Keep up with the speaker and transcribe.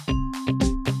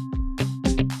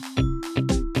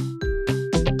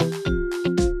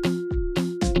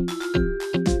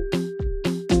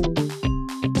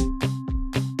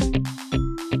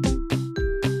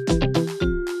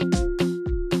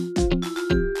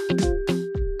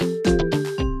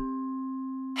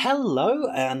Hello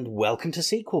and welcome to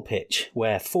Sequel Pitch,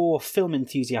 where four film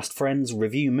enthusiast friends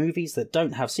review movies that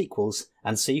don't have sequels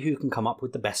and see who can come up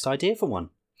with the best idea for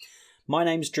one. My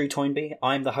name's Drew Toynbee.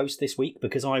 I'm the host this week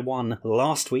because I won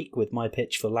last week with my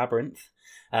pitch for Labyrinth.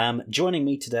 Joining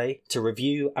me today to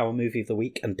review our movie of the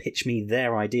week and pitch me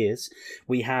their ideas,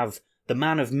 we have the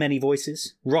man of many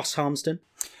voices, Ross Harmston.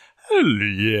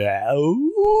 Hello.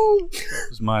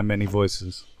 It's my many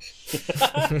voices.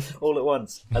 All at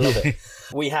once. I love it.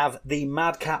 We have the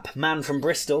madcap man from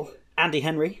Bristol, Andy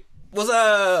Henry. What's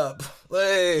up?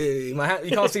 Hey, you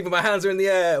can't see, but my hands are in the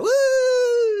air.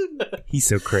 Woo! He's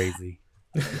so crazy.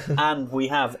 And we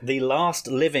have the last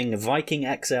living Viking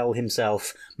XL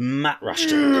himself, Matt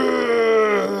Rushton.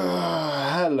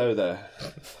 Hello there.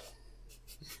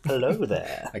 Hello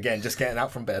there. Again, just getting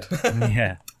out from bed.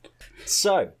 Yeah.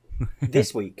 So,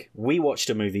 this week we watched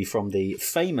a movie from the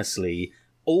famously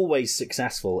always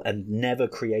successful and never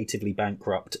creatively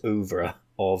bankrupt oeuvre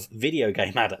of video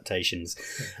game adaptations,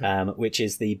 which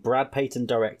is the Brad Payton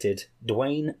directed,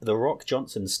 Dwayne "The Rock"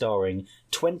 Johnson starring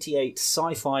 28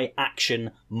 sci-fi action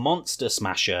monster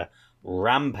smasher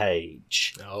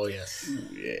Rampage. Oh, yes.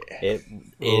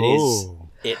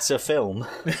 It's a film.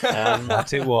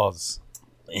 That it was.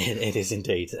 It is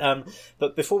indeed.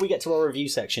 But before we get to our review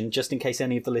section, just in case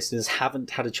any of the listeners haven't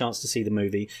had a chance to see the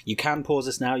movie, you can pause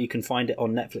us now. You can find it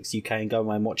on Netflix UK and go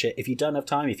away and watch it. If you don't have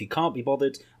time, if you can't be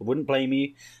bothered, I wouldn't blame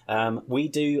you. We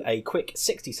do a quick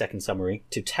 60-second summary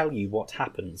to tell you what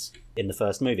happens in the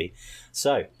first movie.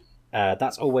 So,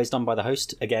 that's always done by the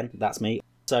host. Again, that's me.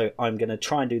 So I'm going to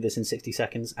try and do this in 60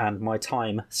 seconds, and my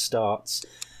time starts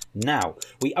now.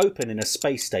 We open in a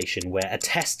space station where a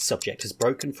test subject has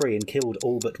broken free and killed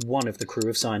all but one of the crew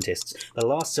of scientists. The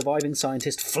last surviving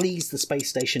scientist flees the space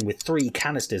station with 3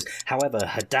 canisters. However,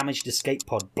 her damaged escape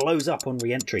pod blows up on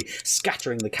re-entry,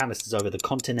 scattering the canisters over the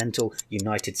continental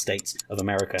United States of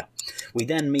America. We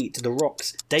then meet The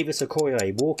Rock's Davis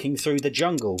Okoye walking through the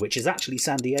jungle, which is actually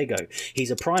San Diego. He's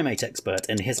a primate expert,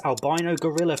 and his albino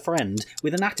gorilla friend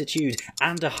with an attitude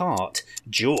and a heart,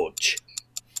 George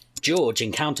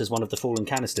encounters one of the fallen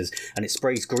canisters and it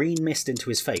sprays green mist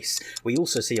into his face. We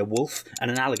also see a wolf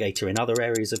and an alligator in other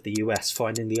areas of the US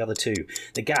finding the other two.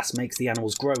 The gas makes the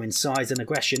animals grow in size and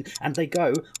aggression, and they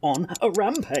go on a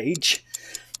rampage.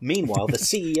 Meanwhile, the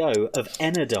CEO of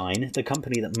Enadine, the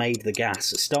company that made the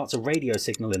gas, starts a radio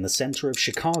signal in the centre of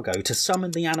Chicago to summon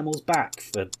the animals back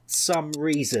for some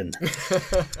reason.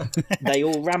 They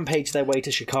all rampage their way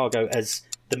to Chicago as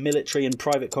the military and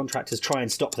private contractors try and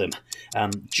stop them.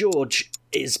 George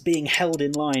is being held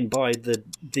in line by the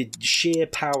sheer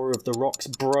power of The Rock's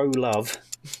bro love.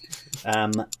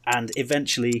 And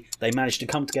eventually they manage to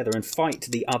come together and fight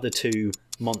the other two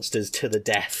monsters to the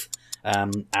death.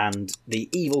 And the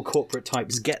evil corporate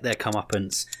types get their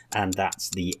comeuppance, and that's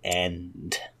the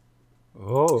end.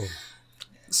 Oh.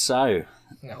 So,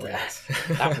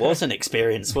 that was an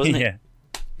experience, wasn't it?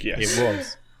 Yeah. Yes. It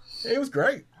was. It was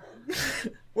great.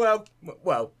 well,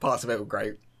 parts of it were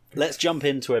great. Let's jump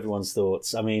into everyone's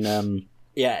thoughts. I mean,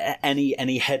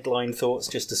 any headline thoughts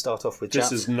just to start off with? This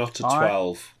chaps? is not a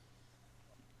 12.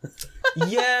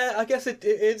 Yeah, I guess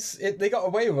it's they got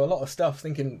away with a lot of stuff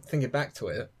thinking back to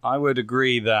it. I would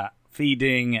agree that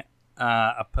feeding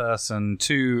a person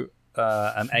to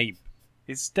an ape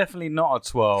is definitely not a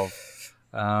 12.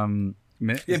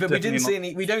 Yeah, but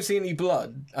we don't see any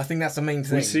blood. I think that's the main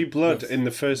thing. We see blood in the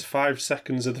first 5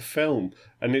 seconds of the film,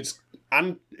 and it's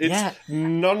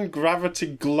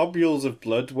non-gravity globules of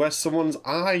blood where someone's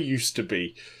eye used to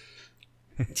be.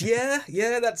 Yeah,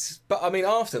 that's. But I mean,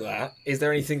 after that, is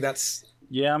there anything that's?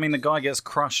 Yeah, I mean, the guy gets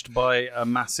crushed by a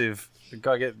massive. The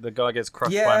guy gets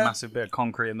crushed by a massive bit of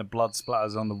concrete, and the blood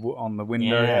splatters on the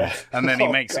window. Yeah. And then he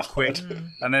makes a quip.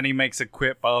 And then he makes a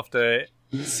quip after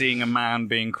seeing a man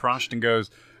being crushed, and goes,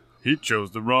 "He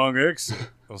chose the wrong exit,"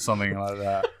 or something like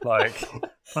that. Like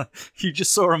you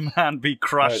just saw a man be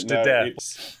crushed to death.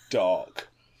 It's dark.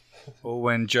 Or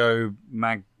when Joe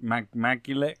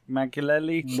Maggilelli,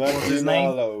 what's his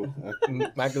name?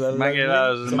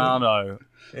 Maggilelli.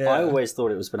 Yeah. I always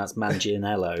thought it was pronounced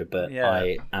Manganiello, but Yeah.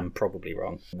 I am probably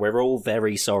wrong. We're all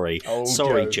very sorry.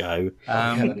 Sorry, Joe.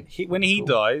 When he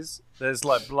dies, there's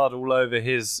like blood all over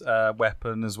his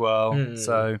weapon as well.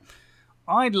 So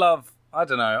I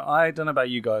don't know about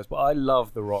you guys, but I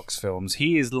love The Rock's films.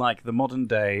 He is like the modern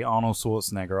day Arnold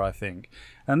Schwarzenegger, I think.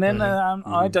 And then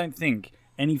I don't think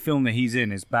any film that he's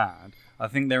in is bad. I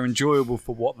think they're enjoyable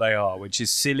for what they are, which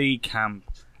is silly, camp,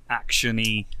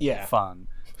 action-y, fun.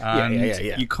 And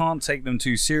you can't take them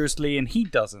too seriously, and he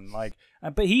doesn't.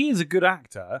 But he is a good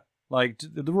actor. Like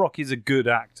The Rock is a good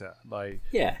actor. Like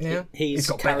Yeah, Yeah. he's He's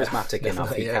got better. charismatic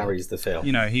enough. He Yeah. carries the film.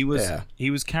 you know, he was Yeah.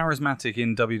 charismatic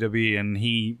in WWE, and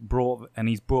he's brought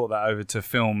that over to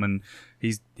film, and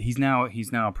he's now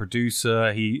a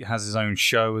producer. He has his own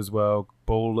show as well,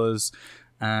 Ballers,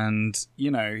 and you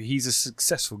know, he's a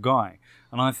successful guy.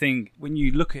 And I think when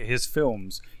you look at his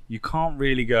films, you can't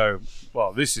really go,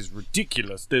 well, this is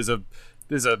ridiculous. There's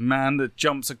a man that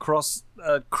jumps across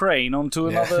a crane onto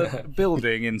another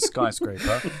building in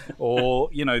Skyscraper, or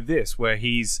you know, this where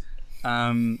he's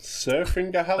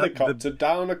Surfing a helicopter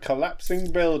down a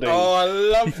collapsing building. Oh, I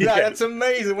love that. That's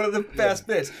amazing. One of the best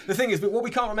bits. The thing is, but what we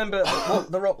can't remember,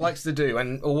 what The Rock likes to do,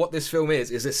 or what this film is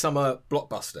this summer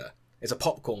blockbuster. It's a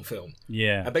popcorn film.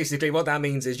 yeah. And basically what that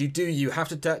means is you have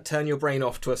to turn your brain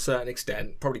off to a certain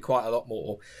extent, probably quite a lot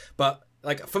more. But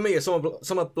like for me, a summer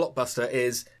blockbuster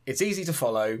is, it's easy to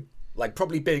follow, like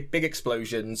probably big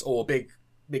explosions or big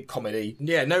comedy.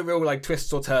 Yeah, no real like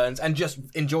twists or turns, and just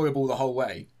enjoyable the whole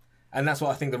way. And that's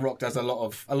what I think The Rock does. A lot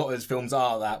of his films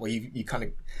are that, where you kind of,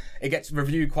 it gets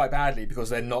reviewed quite badly because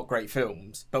they're not great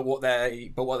films, but what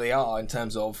they are in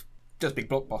terms of just big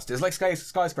blockbusters, like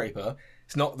Skyscraper.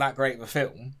 It's not that great of a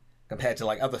film compared to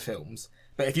like other films.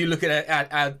 But if you look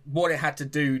at what it had to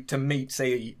do to meet,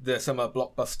 say, the summer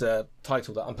blockbuster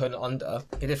title that I'm putting it under,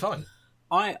 it did fine.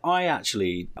 I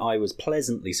was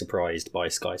pleasantly surprised by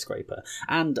Skyscraper,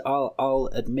 and I'll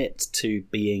admit to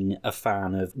being a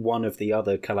fan of one of the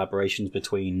other collaborations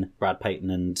between Brad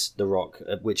Payton and The Rock,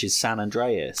 which is San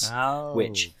Andreas,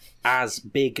 which, as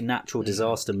big natural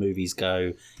disaster movies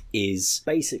go, is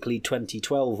basically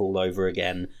 2012 all over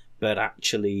again, but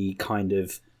actually kind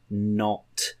of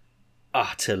not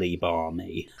utterly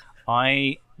balmy.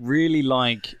 I really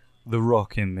like The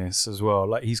Rock in this as well.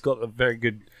 Like, he's got a very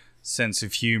good sense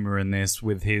of humor in this,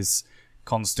 with his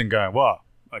constant going, "Wow,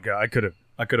 okay, I could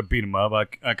have beat him up.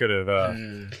 I could have."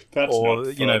 That's or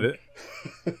not you know,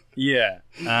 fun. yeah.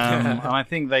 And I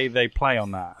think they play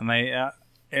on that, and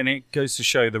and it goes to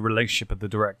show the relationship of the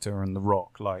director and The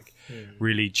Rock, like,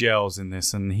 really gels in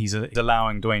this, and he's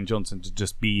allowing Dwayne Johnson to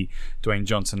just be Dwayne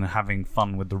Johnson and having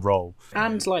fun with the role.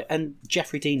 And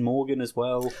Jeffrey Dean Morgan as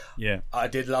well. Yeah, I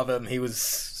did love him. He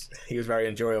was very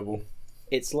enjoyable.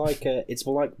 It's like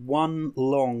one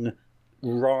long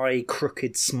wry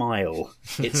crooked smile.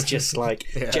 It's just like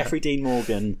Jeffrey Dean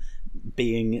Morgan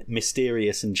being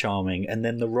mysterious and charming, and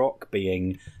then The Rock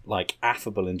being like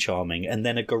affable and charming, and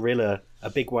then a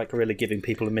big white gorilla giving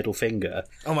people a middle finger.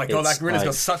 Oh my god, that gorilla's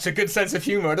got such a good sense of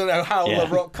humour. I don't know how The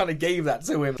Rock kind of gave that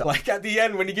to him. Like at the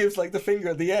end when he gives like the finger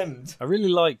at the end. I really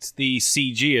liked the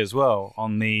CG as well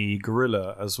on the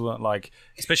gorilla as well, like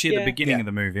especially at the beginning of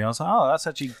the movie. I was like, oh, that's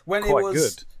actually quite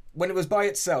good. When it was by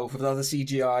itself with other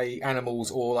CGI animals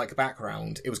or like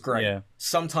background, it was great. Yeah.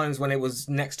 Sometimes when it was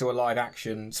next to a live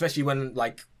action, especially when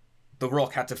like The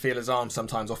Rock had to feel his arm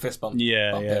sometimes or fist bump.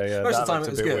 Yeah. Most of the time it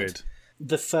was good. Weird.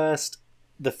 The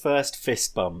first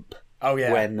fist bump. Oh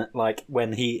yeah.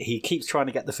 When he keeps trying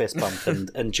to get the fist bump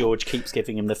and George keeps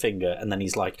giving him the finger, and then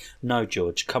he's like, "No,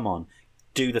 George, come on,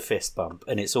 do the fist bump,"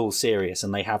 and it's all serious,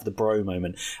 and they have the bro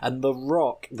moment, and the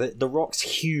Rock's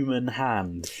human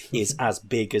hand is as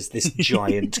big as this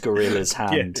giant gorilla's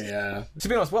hand. Yeah. To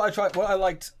be honest, what I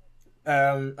liked,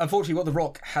 unfortunately, what The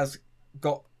Rock has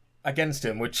got against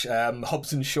him, which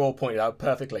Hobbs & Shaw pointed out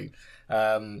perfectly.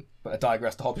 But I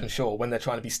digress to Hobbs & Shaw when they're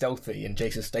trying to be stealthy, and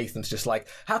Jason Statham's just like,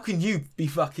 "How can you be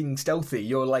fucking stealthy?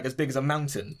 You're like as big as a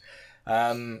mountain."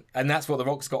 And that's what The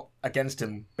Rock's got against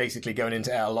him, basically going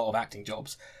into a lot of acting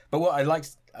jobs. But what I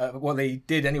liked, what they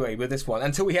did anyway with this one,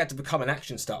 until he had to become an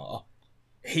action star,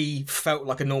 he felt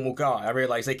like a normal guy. I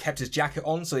realised they kept his jacket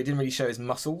on, so he didn't really show his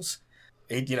muscles.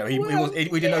 We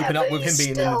didn't open up with him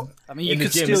being in the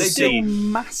gym. He's still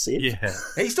massive. Yeah.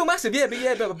 He's still massive,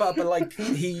 but like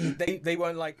they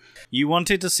weren't like. You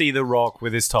wanted to see The Rock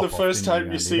with his top The off, first didn't time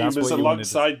you Andy? see him That's is what you wanted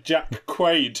to alongside Jack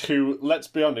Quaid, who, let's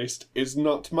be honest, is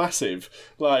not massive.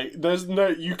 Like,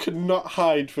 you cannot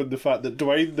hide from the fact that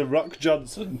Dwayne "The Rock"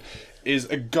 Johnson is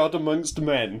a god amongst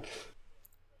men.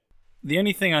 The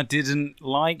only thing I didn't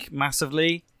like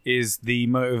massively is the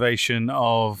motivation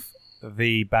of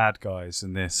the bad guys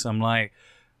in this. I'm like,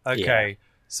 okay,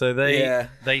 so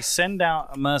they send out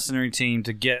a mercenary team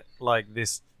to get like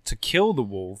this to kill the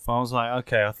wolf. I was like,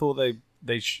 okay, I thought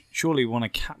they surely want to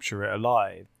capture it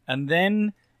alive, and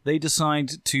then they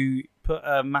decide to put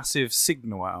a massive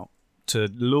signal out to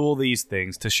lure these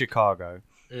things to Chicago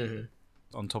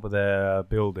on top of their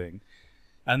building,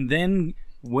 and then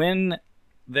when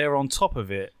they're on top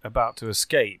of it about to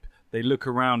escape, they look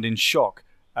around in shock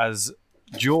as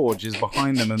George is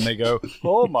behind them, and they go,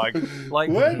 "Oh my! Like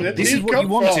Where did this he is what come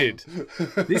you wanted.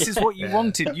 This is what you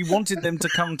wanted. You wanted them to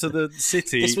come to the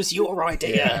city. This was your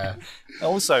idea.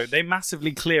 Also, they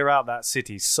massively clear out that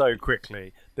city so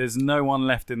quickly. There's no one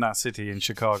left in that city in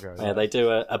Chicago. Yeah, they do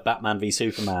a Batman v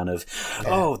Superman of,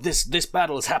 this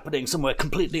battle is happening somewhere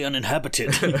completely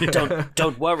uninhabited.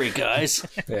 don't worry, guys.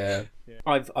 Yeah.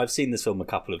 I've seen this film a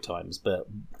couple of times, but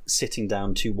sitting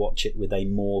down to watch it with a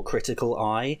more critical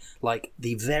eye, like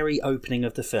the very opening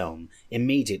of the film,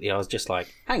 immediately I was just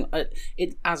like, hang on,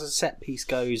 it as a set piece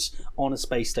goes on a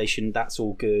space station, that's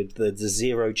all good. The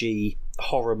zero-G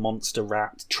horror monster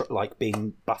rat like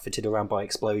being buffeted around by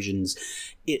explosions,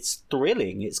 it's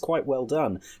thrilling, it's quite well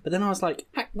done. But then I was like,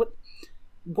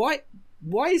 why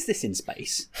is this in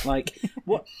space? Like,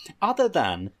 what other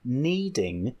than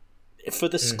needing for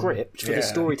the script, for the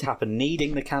story to happen,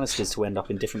 needing the canisters to end up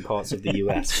in different parts of the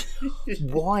US.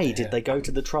 Why did they go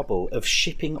to the trouble of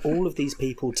shipping all of these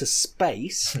people to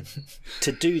space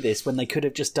to do this when they could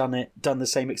have just done the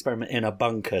same experiment in a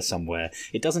bunker somewhere?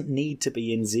 It doesn't need to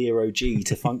be in 0G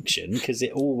to function because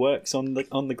it all works on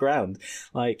the ground.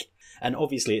 Like, and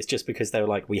obviously it's just because they were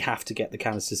like, we have to get the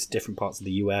canisters to different parts of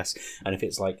the US, and if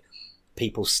it's like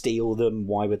people steal them,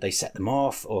 why would they set them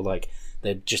off? Or like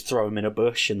they'd just throw them in a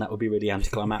bush and that would be really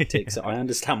anticlimactic. So I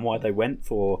understand why they went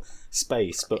for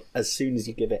space, but as soon as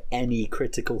you give it any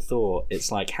critical thought,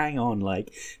 it's like, hang on,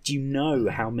 like, do you know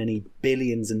how many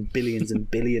billions and billions and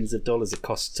billions of dollars it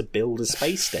costs to build a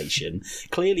space station?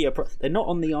 Clearly they're not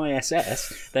on the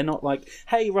ISS. They're not like,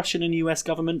 hey, Russian and US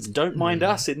governments, don't mind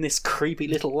us in this creepy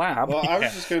little lab. Well, I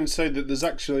was just going to say that there's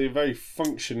actually a very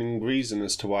functioning reason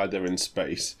as to why they're in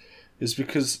space. Is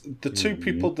because the two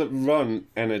people that run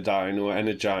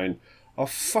Energyne are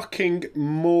fucking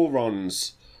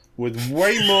morons with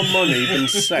way more money than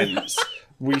sense.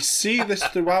 We see this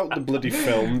throughout the bloody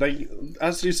film. They,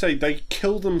 as you say, they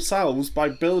kill themselves by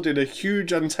building a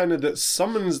huge antenna that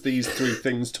summons these three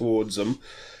things towards them.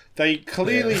 They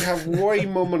clearly have way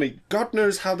more money. God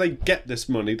knows how they get this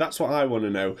money. That's what I want to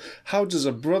know. How does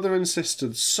a brother and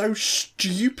sister so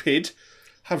stupid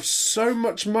have so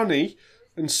much money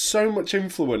and so much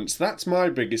influence? That's my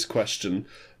biggest question.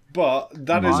 But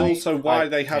that is also why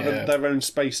they have their own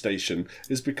space station,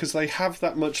 is because they have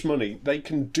that much money. They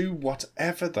can do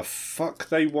whatever the fuck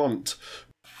they want.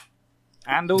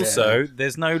 And also,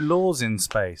 there's no laws in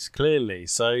space, clearly.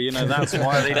 So, you know, that's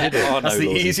why they did it. That's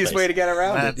the easiest way to get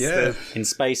around it. In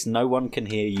space, no one can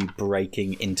hear you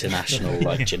breaking international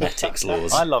like genetics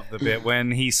laws. I love the bit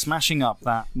when he's smashing up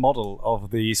that model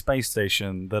of the space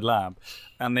station, the lab,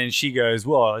 and then she goes,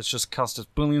 well, it's just cost us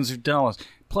billions of dollars,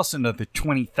 plus another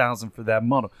 $20,000 for that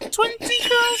model.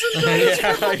 $20,000 for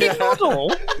a fucking model?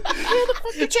 Where the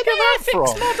fuck did you get that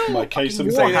from? My case of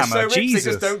Warhammer, So rich, Jesus.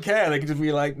 they just don't care. They can just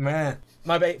be like, man.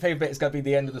 My favourite bit is going to be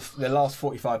the end of the last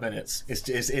 45 minutes. It's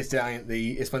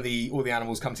when all the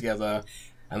animals come together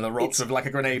and the rocks with like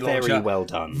a grenade launcher. Very well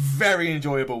done. Very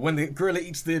enjoyable. When the gorilla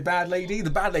eats the bad lady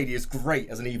is great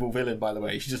as an evil villain, by the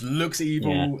way. She just looks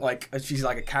evil, like she's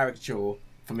like a caricature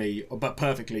for me, but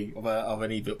perfectly of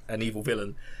an evil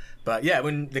villain. But yeah,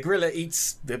 when the gorilla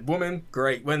eats the woman,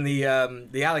 great. When the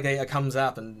alligator comes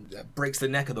up and breaks the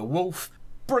neck of the wolf,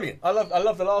 brilliant. I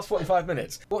love the last 45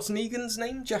 minutes. What's Negan's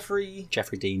name? Jeffrey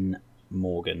Dean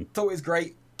Morgan. Thought it was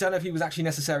great. Don't know if he was actually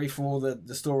necessary for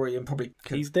the story, and probably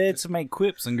He's there to make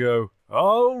quips and go,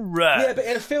 all right. Yeah, but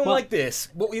in a film like this,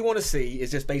 what we want to see is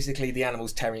just basically the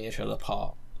animals tearing each other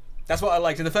apart. That's what I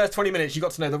liked. In the first 20 minutes, you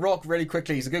got to know The Rock really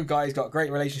quickly. He's a good guy. He's got a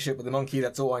great relationship with the monkey.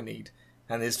 That's all I need.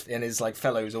 And his like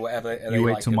fellows or whatever. You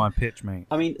wait till my pitch, mate.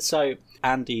 I mean, so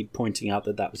Andy pointing out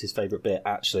that was his favourite bit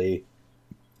actually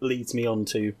leads me on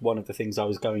to one of the things I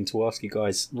was going to ask you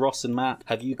guys. Ross and Matt,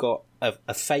 have you got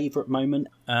a favourite moment?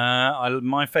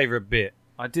 My favourite bit,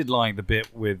 I did like the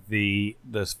bit with the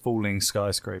falling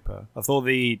skyscraper. I thought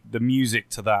the music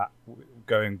to that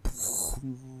going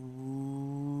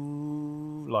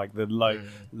like the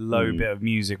low bit of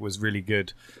music was really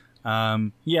good.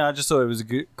 I just thought it was a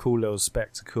good, cool little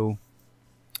spectacle.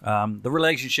 The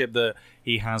relationship that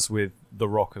he has with The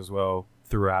Rock as well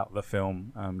throughout the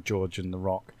film, George and The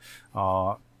Rock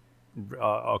are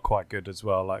quite good as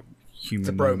well. Like human, it's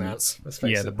a bromance. Let's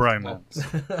face it. The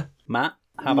bromance. Matt,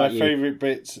 how about you? My favourite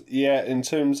bits, in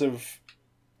terms of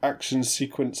action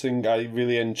sequencing, I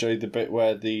really enjoyed the bit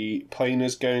where the plane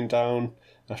is going down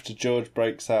after George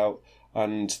breaks out,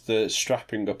 and the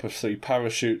strapping up of 3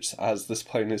 parachutes as this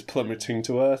plane is plummeting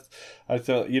to Earth. I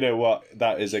thought, you know what,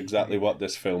 that is exactly what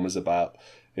this film is about.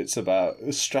 It's about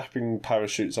strapping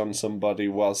parachutes on somebody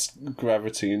whilst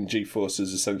gravity and G-force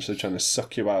is essentially trying to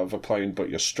suck you out of a plane, but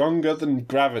you're stronger than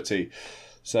gravity.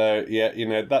 So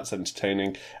yeah, that's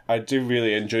entertaining. I do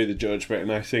really enjoy the George bit,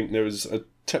 and I think there was a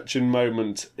touching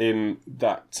moment in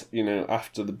that,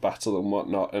 after the battle and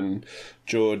whatnot, and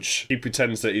George, he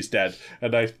pretends that he's dead,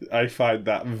 and I find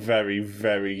that very,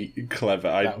 very clever.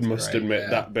 I must admit,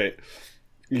 that bit.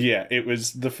 Yeah, it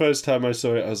was the first time I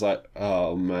saw it, I was like,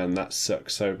 oh man, that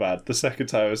sucks so bad. The second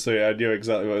time I saw it, I knew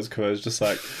exactly what was coming. I was just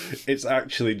like, it's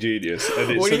actually genius.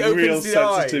 And it's a real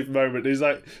sensitive moment. He's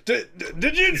like,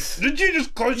 did you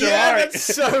just close your eye? Yeah, that's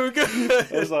so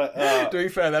good. I was like, To be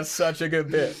fair, that's such a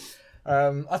good bit.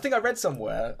 I think I read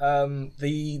somewhere,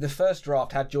 the first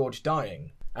draft had George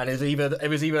dying. And it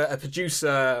was either a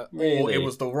producer or it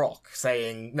was The Rock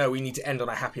saying, no, we need to end on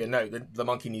a happier note. The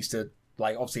monkey needs to,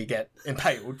 obviously get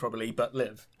impaled, probably, but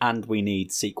live. And we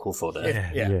need sequel fodder.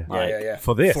 Yeah.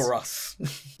 For this. For us.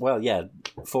 Well, yeah,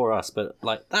 for us, but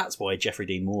that's why Jeffrey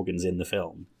Dean Morgan's in the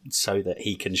film, so that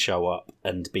he can show up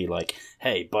and be like,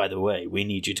 hey, by the way, we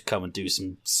need you to come and do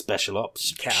some special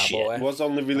ops. Cowboy. It was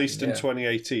only released in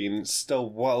 2018, still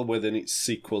well within its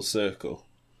sequel circle.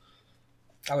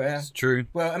 Oh yeah, it's true.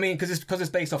 Well, I mean, because it's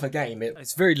based off a game.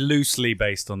 It's very loosely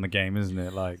based on the game, isn't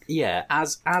it? Yeah,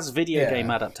 as video game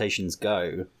adaptations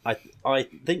go, I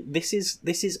think this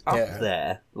is up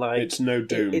there. It's no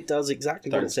Doom. It does exactly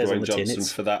what it says on the tin. Johnson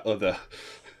for that other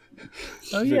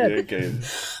video game.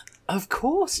 Of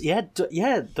course, yeah.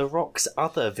 The Rock's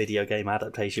other video game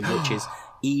adaptation, which is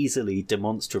easily,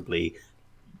 demonstrably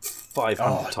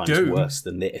 500 times worse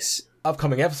than this.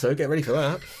 Upcoming episode, get ready for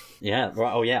that. Yeah,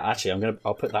 right. Oh, yeah. Actually,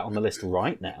 I'll put that on the list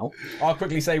right now. I'll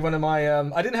quickly say one of my.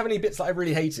 I didn't have any bits that I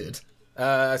really hated.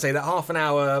 I'd say that half an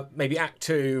hour, maybe Act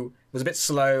 2, was a bit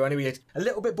slow. I knew a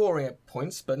little bit boring at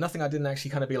points, but nothing I didn't actually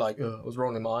kind of be like, ugh, I was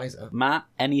rolling my eyes at. Matt,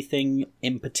 anything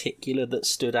in particular that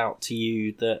stood out to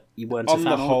you that you weren't a fan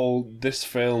of? On the whole, this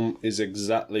film is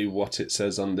exactly what it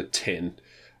says on the tin,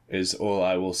 is all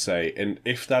I will say. And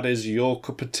if that is your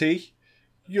cup of tea,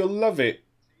 you'll love it.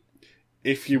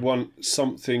 If you want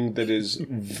something that is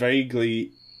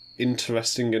vaguely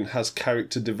interesting and has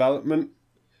character development,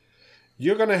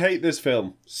 you're going to hate this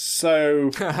film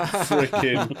so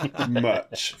freaking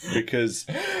much, because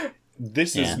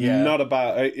this is not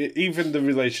about... Even the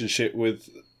relationship with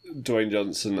Dwayne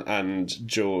Johnson and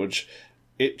George,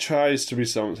 it tries to be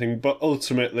something, but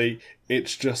ultimately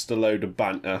it's just a load of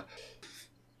banter.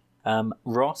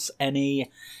 Ross, any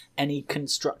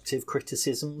constructive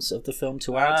criticisms of the film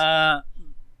to add?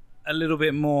 A little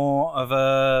bit more of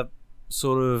a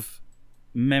sort of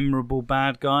memorable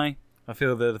bad guy. I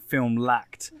feel that the film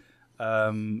lacked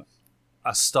a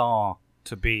star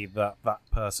to be that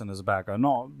person as a bad guy.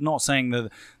 Not saying that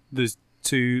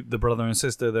the brother and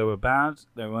sister, they were bad.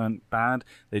 They weren't bad.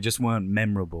 They just weren't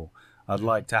memorable. I'd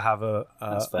like to have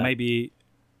maybe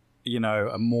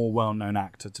a more well-known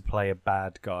actor to play a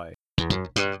bad guy.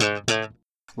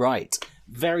 Right.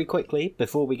 Very quickly,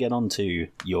 before we get on to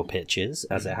your pitches,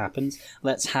 as it happens,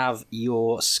 let's have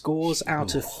your scores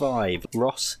out of 5.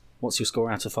 Ross, what's your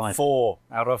score out of 5? 4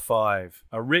 out of 5.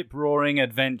 A rip-roaring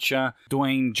adventure.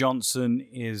 Dwayne Johnson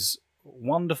is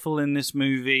wonderful in this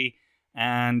movie,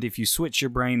 and if you switch your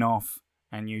brain off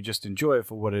and you just enjoy it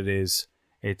for what it is,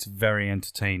 it's very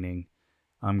entertaining.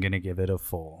 I'm going to give it a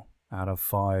 4 out of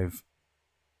 5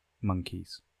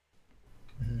 monkeys.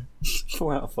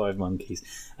 4 out of 5 monkeys.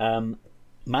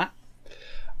 Matt?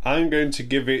 I'm going to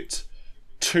give it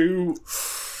 2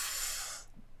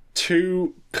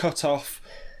 cut off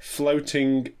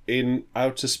floating in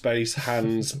outer space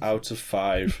hands out of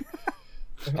 5.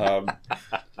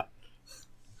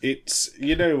 It's,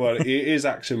 you know what, it is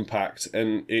action packed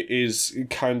and it is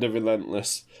kind of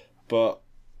relentless, but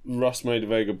Ross made a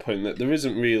very good point that there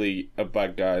isn't really a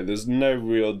bad guy. There's no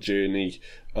real journey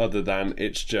other than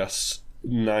it's just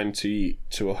 90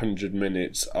 to 100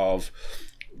 minutes of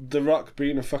The Rock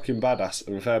being a fucking badass,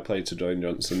 and fair play to Dwayne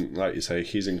Johnson. Like you say,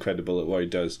 he's incredible at what he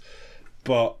does.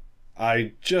 But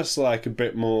I just like a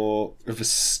bit more of a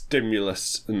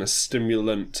stimulus and a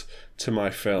stimulant to my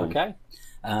film. Okay.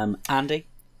 Andy?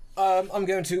 I'm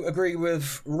going to agree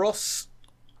with Ross.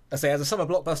 I say, as a summer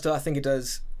blockbuster, I think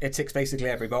it ticks basically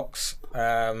every box.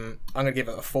 I'm going to give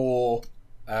it a 4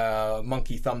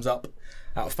 monkey thumbs up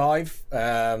out of 5.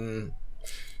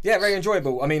 Yeah, very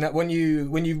enjoyable. I mean, when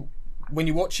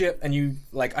you watch it and you,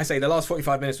 like I say, the last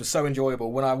 45 minutes was so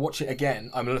enjoyable. When I watch it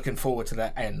again, I'm looking forward to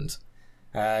that end.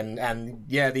 And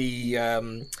yeah,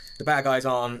 the bad guys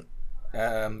aren't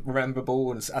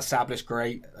rememberable and established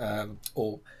great,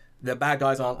 or the bad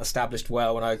guys aren't established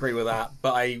well, and I agree with that.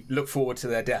 But I look forward to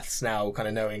their deaths now, kind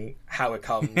of knowing how it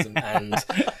comes. And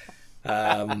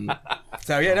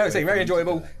so yeah, no, it's very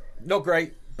enjoyable. Not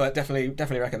great, but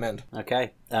definitely recommend.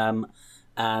 Okay.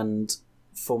 And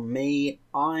For me,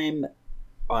 I'm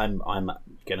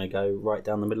gonna go right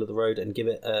down the middle of the road and give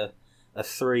it a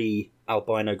 3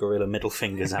 albino gorilla middle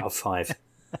fingers out of 5.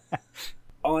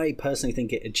 I personally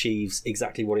think it achieves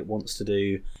exactly what it wants to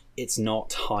do. It's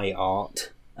not high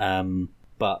art,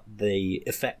 but the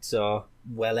effects are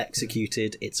well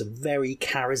executed. It's a very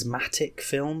charismatic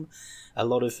film. A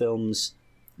lot of films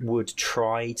would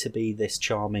try to be this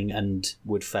charming and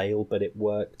would fail, but it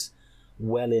worked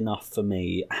well enough for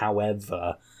me.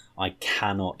 However, I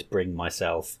cannot bring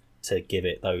myself to give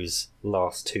it those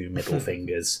last 2 middle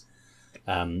fingers,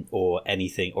 or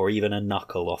anything, or even a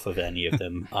knuckle off of any of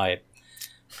them.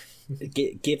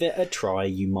 Give it a try,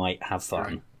 you might have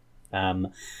fun.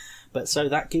 But so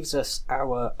that gives us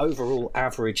our overall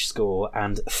average score,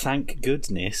 and thank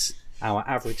goodness our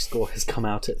average score has come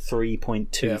out at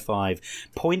 3.25.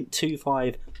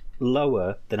 0.25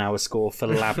 lower than our score for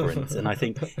Labyrinth. And I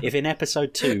think if in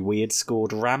episode 2 we had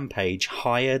scored Rampage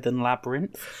higher than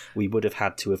Labyrinth, we would have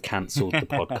had to have cancelled the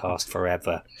podcast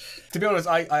forever. To be honest,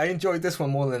 I enjoyed this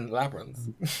one more than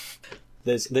Labyrinth.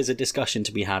 There's a discussion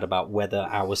to be had about whether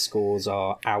our scores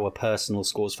are our personal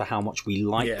scores for how much we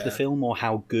like the film or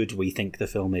how good we think the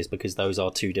film is, because those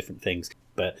are 2 different things.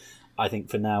 But I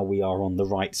think for now we are on the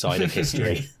right side of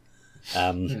history,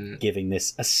 giving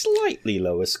this a slightly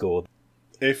lower score.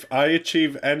 If I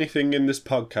achieve anything in this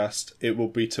podcast, it will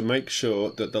be to make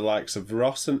sure that the likes of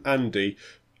Ross and Andy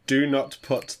do not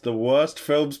put the worst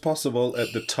films possible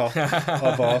at the top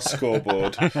of our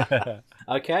scoreboard.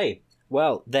 Okay.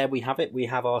 Well, there we have it. We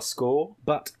have our score.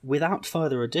 But without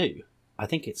further ado, I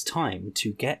think it's time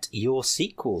to get your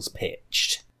sequels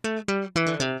pitched.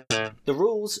 The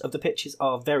rules of the pitches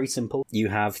are very simple. You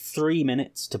have 3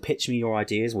 minutes to pitch me your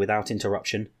ideas without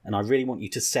interruption, and I really want you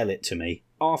to sell it to me.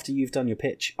 After you've done your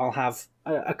pitch, I'll have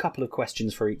a couple of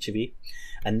questions for each of you,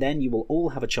 and then you will all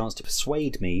have a chance to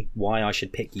persuade me why I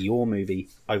should pick your movie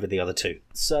over the other 2.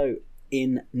 So,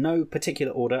 in no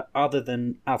particular order other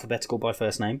than alphabetical by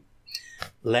first name,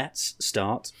 let's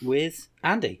start with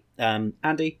Andy.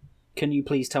 Andy, can you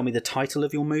please tell me the title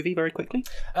of your movie very quickly?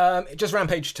 Just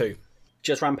Rampage 2.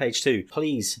 Just Rampage 2.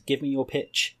 Please give me your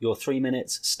pitch. Your 3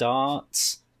 minutes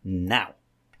starts now.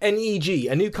 NEG,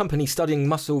 a new company studying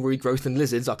muscle regrowth in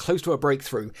lizards, are close to a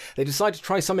breakthrough. They decide to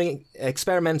try something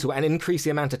experimental and increase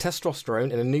the amount of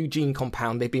testosterone in a new gene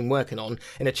compound they've been working on,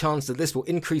 in a chance that this will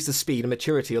increase the speed and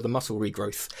maturity of the muscle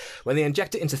regrowth. When they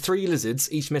inject it into 3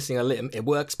 lizards, each missing a limb, it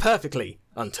works perfectly.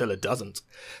 Until it doesn't.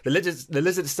 The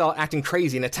lizards start acting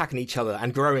crazy and attacking each other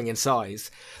and growing in size.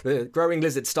 The growing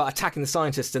lizards start attacking the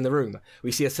scientists in the room.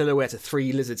 We see a silhouette of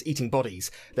 3 lizards eating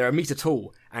bodies. They're a metre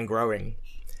tall and growing.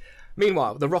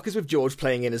 Meanwhile, the Rock is with George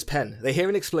playing in his pen. They hear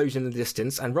an explosion in the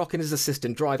distance, and Rock and his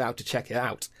assistant drive out to check it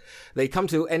out. They come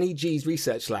to NEG's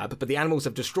research lab, but the animals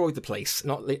have destroyed the place,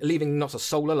 leaving not a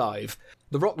soul alive.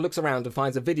 The Rock looks around and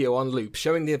finds a video on loop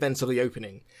showing the events of the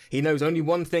opening. He knows only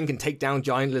one thing can take down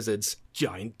giant lizards: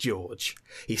 Giant George.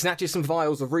 He snatches some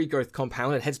vials of regrowth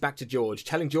compound and heads back to George,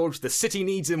 telling George the city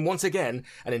needs him once again,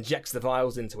 and injects the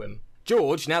vials into him.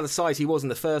 George, now the size he was in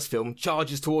the first film,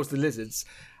 charges towards the lizards.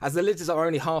 As the lizards are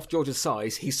only half George's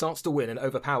size, he starts to win and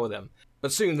overpower them.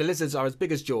 But soon the lizards are as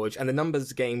big as George, and the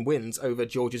numbers game wins over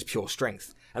George's pure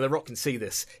strength. And the Rock can see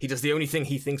this. He does the only thing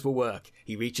he thinks will work.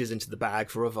 He reaches into the bag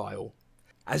for a vial.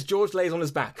 As George lays on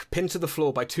his back, pinned to the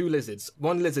floor by 2 lizards,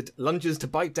 one lizard lunges to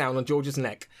bite down on George's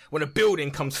neck, when a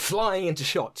building comes flying into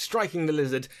shot, striking the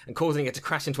lizard and causing it to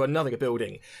crash into another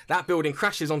building. That building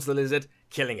crashes onto the lizard,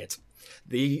 killing it.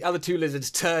 The other 2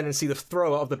 lizards turn and see the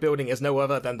thrower of the building as no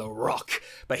other than the Rock,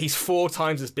 but he's 4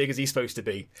 times as big as he's supposed to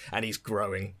be, and he's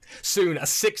growing. Soon, a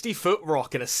 60-foot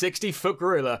Rock and a 60-foot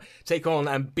gorilla take on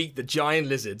and beat the giant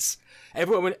lizards.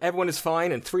 Everyone is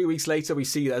fine, and 3 weeks later we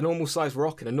see a normal-sized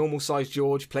Rock and a normal-sized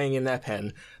George playing in their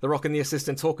pen. The Rock and the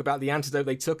assistant talk about the antidote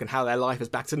they took and how their life is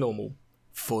back to normal.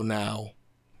 For now.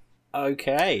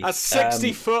 Okay. A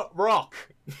 60-foot Rock!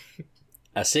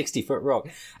 A 60-foot Rock.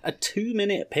 A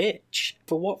 2-minute pitch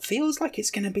for what feels like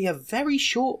it's going to be a very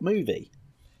short movie.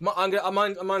 Mine's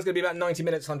going to be about 90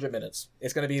 minutes, 100 minutes.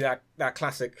 It's going to be that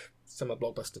classic summer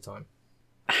blockbuster time.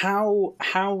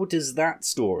 How does that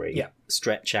story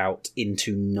stretch out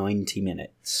into 90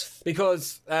 minutes?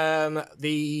 Because we're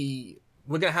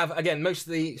going to have, again, most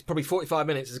of the, probably 45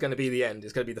 minutes is going to be the end.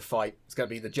 It's going to be the fight. It's going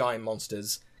to be the giant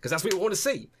monsters. Because that's what we want to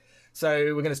see. So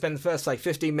we're going to spend the first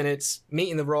 15 minutes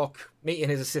meeting the Rock, meeting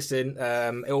his assistant,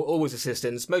 always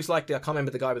assistants. Most likely, I can't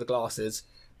remember the guy with the glasses.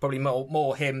 Probably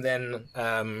more him than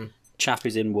chap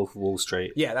who's in Wolf of Wall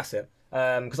Street. Yeah, that's it.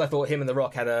 Because I thought him and the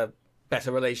Rock had a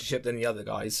better relationship than the other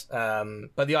guys.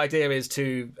 But the idea is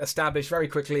to establish very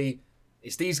quickly,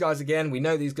 it's these guys again. We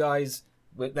know these guys.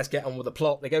 let's get on with the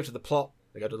plot. They go to the plot.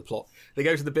 They go to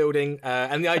the building,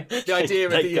 and the idea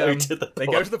of They go to the they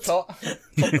go to the plot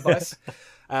device.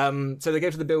 So they go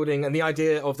to the building, and the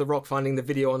idea of the Rock finding the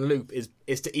video on loop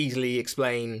is to easily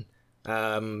explain.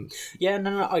 Yeah,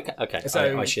 no, okay.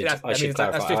 So I should that's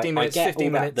clarify. 15 minutes. I get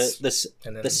 15 all minutes.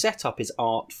 The setup is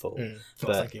artful,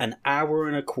 but thank you. an hour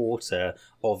and a quarter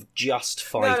of just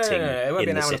fighting No. It won't be in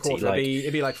an the hour and a city. quarter.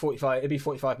 It'd be like 45. It'd be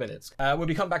 45 minutes. When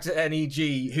we come back to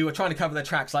NEG, who are trying to cover their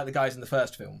tracks like the guys in the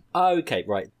first film. Okay,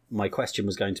 right. My question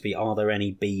was going to be: are there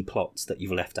any B plots that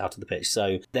you've left out of the pitch?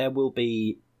 So there will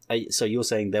be. So you're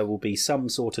saying there will be some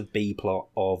sort of B plot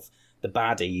of the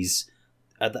baddies.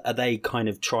 Are they kind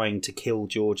of trying to kill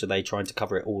George? Are they trying to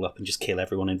cover it all up and just kill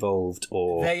everyone involved?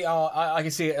 Or They are. I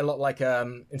can see it a lot like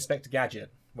Inspector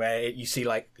Gadget, where you see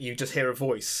you just hear a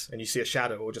voice and you see a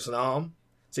shadow or just an arm,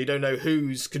 so you don't know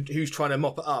who's trying to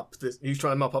mop it up. Who's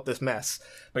trying to mop up this mess?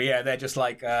 But yeah, they're just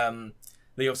like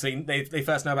they obviously they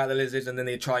first know about the lizards and then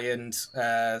they try and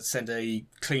send a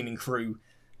cleaning crew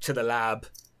to the lab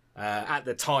at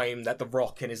the time that the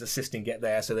Rock and his assistant get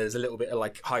there. So there's a little bit of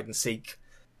like hide and seek.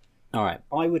 all right,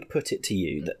 I would put it to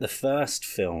you that the first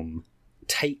film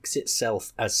takes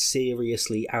itself as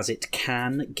seriously as it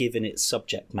can, given its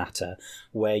subject matter,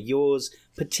 where yours,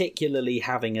 particularly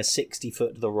having a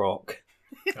 60-foot The Rock,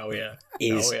 Oh yeah,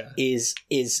 is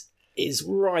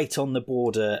right on the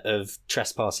border of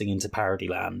trespassing into parody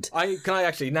land. Can I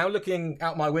actually now looking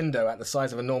out my window at the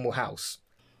size of a normal house.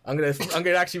 I'm gonna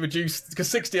actually reduce because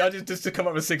 60. I just to come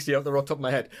up with 60 off the top of my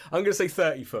head. I'm gonna say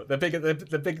 30 foot. The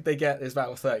bigger they get is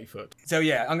about 30 foot. So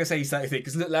yeah, I'm gonna say 30 feet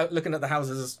because looking at the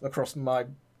houses across my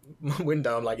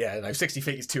window, I'm like, yeah, no, 60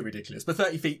 feet is too ridiculous. But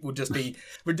 30 feet would just be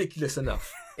ridiculous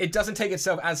enough. It doesn't take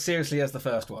itself as seriously as the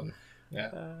first one.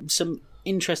 Yeah. Some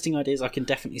interesting ideas. I can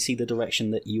definitely see the direction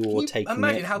that you're taking.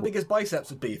 Imagine it. how big his biceps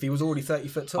would be if he was already 30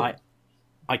 foot tall.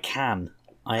 I can.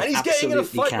 And he's getting in a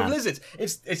fight can. with lizards.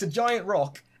 It's a giant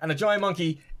rock and a giant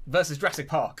monkey versus Jurassic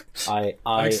Park.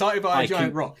 I'm excited by a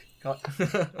giant rock.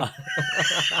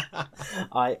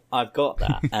 I've got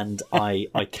that, and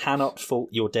I cannot fault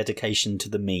your dedication to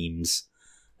the memes.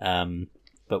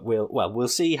 But we'll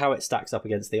see how it stacks up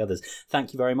against the others.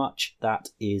 Thank you very much. That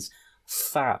is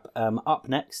fab. Up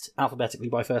next, alphabetically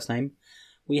by first name,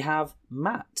 we have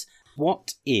Matt.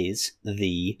 What is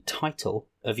the title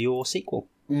of your sequel?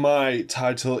 My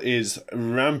title is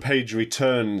Rampage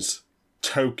Returns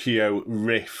Tokyo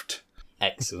Rift.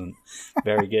 Excellent.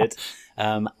 Very good.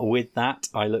 With that,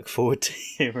 I look forward to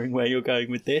hearing where you're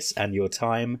going with this, and your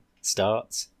time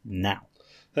starts now.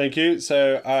 Thank you.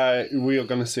 So we are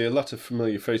going to see a lot of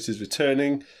familiar faces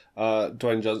returning.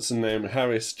 Dwayne Johnson, Naomi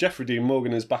Harris, Jeffrey Dean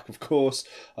Morgan is back, of course,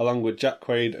 along with Jack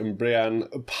Quaid and Brian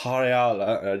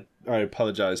Pariala. I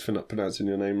apologise for not pronouncing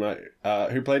your name right.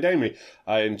 Who played Amy.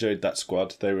 I enjoyed that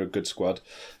squad. They were a good squad.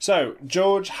 So,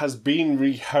 George has been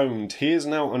rehomed. He is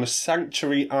now on a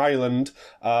sanctuary island,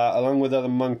 along with other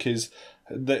monkeys,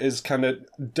 that is kind of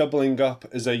doubling up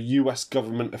as a US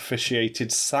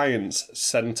government-officiated science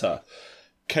centre.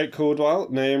 Kate Caldwell,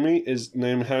 Naomi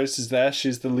Harris is there.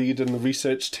 She's the lead in the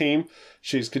research team.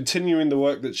 She's continuing the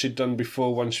work that she'd done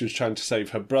before when she was trying to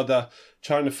save her brother,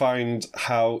 trying to find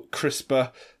how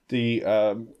CRISPR, the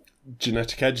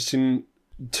genetic editing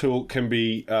tool, can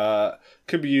be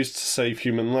used to save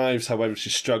human lives. However,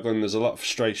 she's struggling. There's a lot of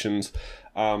frustrations.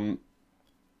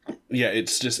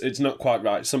 It's not quite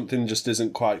right. Something just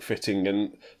isn't quite fitting,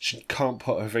 and she can't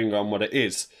put her finger on what it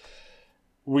is.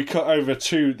 We cut over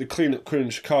to the cleanup crew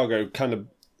in Chicago, kind of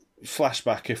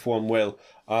flashback, if one will.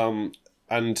 And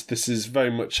this is very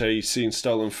much a scene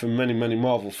stolen from many, many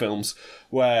Marvel films,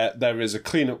 where there is a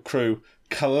cleanup crew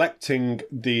collecting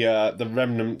the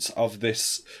remnants of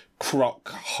this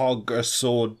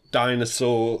croc-hogosaur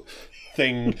dinosaur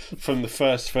thing from the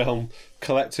first film,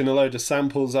 collecting a load of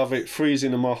samples of it,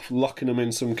 freezing them off, locking them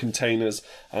in some containers,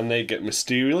 and they get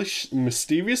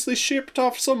mysteriously shipped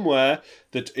off somewhere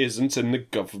that isn't in the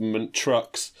government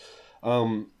trucks.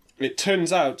 It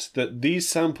turns out that these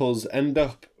samples end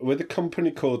up with a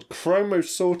company called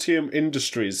Chromosortium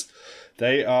Industries.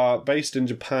 They are based in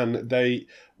Japan. They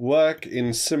work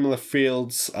in similar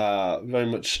fields, very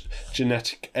much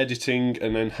genetic editing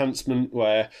and enhancement,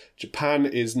 where Japan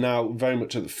is now very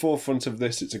much at the forefront of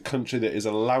this. It's a country that is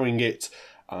allowing it.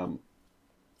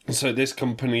 So this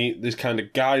company, this kind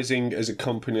of guising as a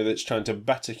company that's trying to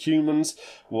better humans,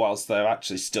 whilst they're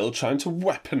actually still trying to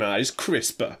weaponize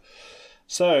CRISPR.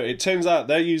 So it turns out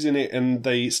they're using it and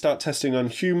they start testing on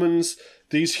humans.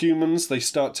 these humans, they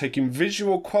start taking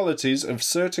visual qualities of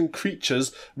certain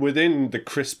creatures within the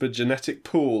CRISPR genetic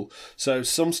pool. So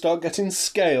some start getting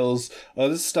scales,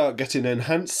 others start getting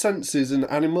enhanced senses and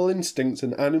animal instincts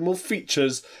and animal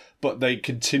features, but they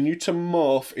continue to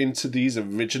morph into these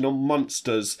original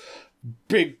monsters.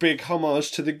 Big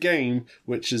homage to the game,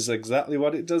 which is exactly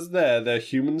what it does there. They're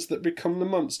humans that become the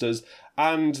monsters,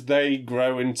 and they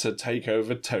grow into take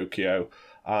over Tokyo.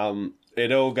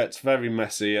 It all gets very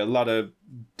messy, a lot of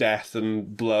death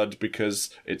and blood, because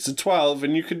it's a 12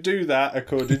 and you can do that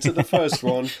according to the first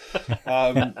one.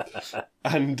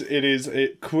 And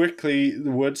it quickly,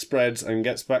 the word spreads and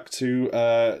gets back to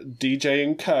DJ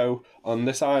and co on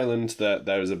this island that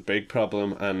there is a big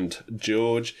problem and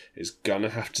George is gonna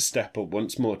have to step up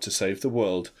once more to save the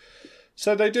world.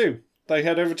 So they do. They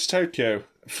head over to Tokyo.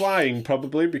 Flying,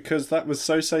 probably, because that was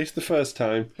so safe the first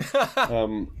time.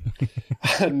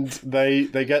 And they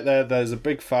get there. There's a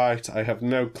big fight. I have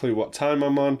no clue what time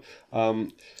I'm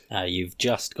on. You've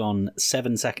just gone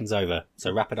 7 seconds over,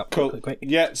 so wrap it up quick.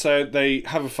 Yeah, so they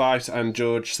have a fight, and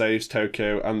George saves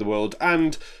Tokyo and the world.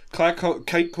 And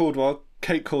Kate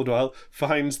Caldwell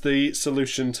finds the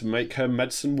solution to make her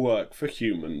medicine work for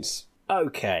humans.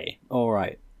 Okay, all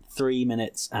right. 3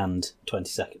 minutes and 20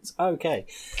 seconds. Okay.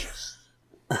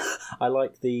 I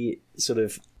like the sort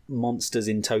of monsters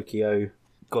in Tokyo,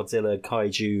 Godzilla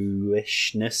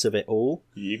kaiju-ishness of it all.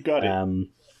 You got it.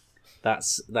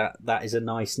 That is a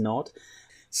nice nod.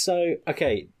 So,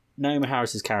 okay, Naomie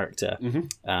Harris's character,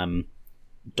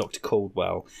 Dr.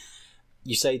 Caldwell.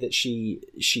 You say that she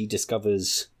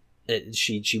discovers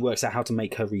she works out how to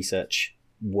make her research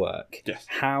work. Yes.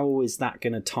 How is that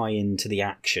going to tie into the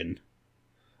action?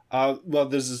 Well,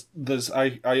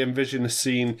 I envision a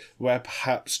scene where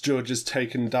perhaps George is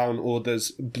taken down, or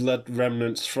there's blood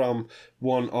remnants from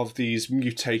one of these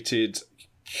mutated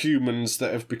humans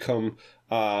that have become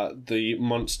the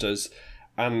monsters,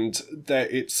 and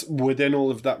it's within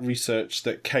all of that research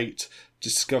that Kate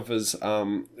discovers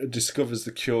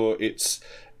the cure. It's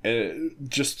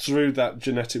just through that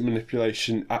genetic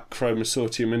manipulation at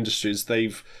Chromosortium Industries,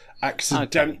 they've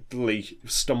accidentally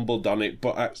stumbled on it,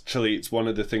 but actually it's one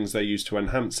of the things they use to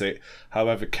enhance it.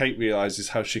 However, Kate realises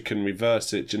how she can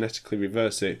genetically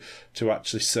reverse it to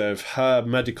actually serve her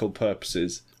medical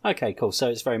purposes. Okay, cool. So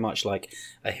it's very much like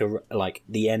like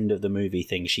the end of the movie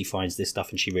thing. She finds this stuff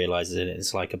and she realises it.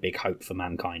 It's like a big hope for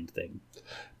mankind thing.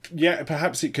 Yeah,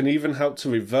 perhaps it can even help to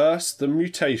reverse the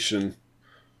mutation.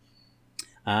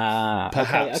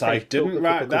 Perhaps okay. I didn't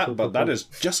write that, but that has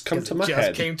just come to my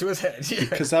head. Just came to his head, yeah.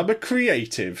 Because I'm a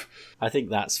creative. I think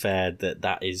that's fair.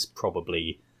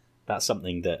 That's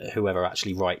something that whoever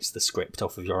actually writes the script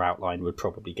off of your outline would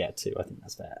probably get to. I think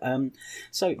that's fair.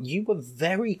 So you were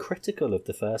very critical of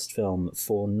the first film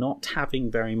for not having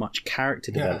very much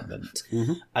character development.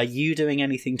 Mm-hmm. Are you doing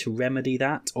anything to remedy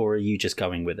that, or are you just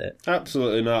going with it?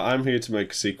 Absolutely not. I'm here to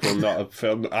make a sequel, not a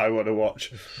film that I want to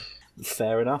watch.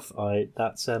 Fair enough.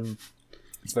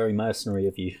 It's very mercenary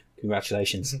of you.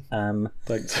 Congratulations.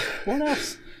 Thanks. What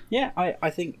else? Yeah, I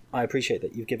think I appreciate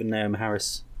that you've given Naomie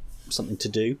Harris something to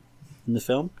do in the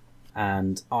film,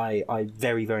 and I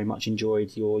very, very much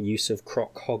enjoyed your use of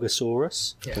Croc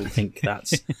Hogosaurus. Yeah. I think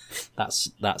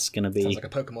that's going to be... Sounds like a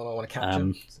Pokemon I want to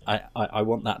capture. I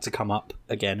want that to come up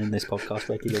again in this podcast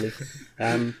regularly.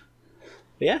 But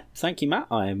yeah, thank you, Matt.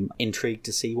 I'm intrigued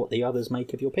to see what the others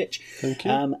make of your pitch. Thank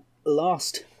you.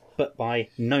 Last, but by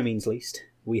no means least,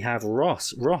 we have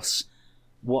Ross. Ross,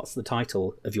 what's the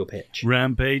title of your pitch?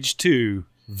 Rampage 2,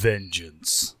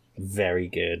 Vengeance. Very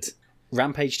good.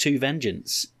 Rampage 2,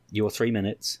 Vengeance. Your 3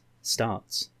 minutes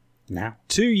starts now.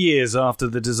 2 years after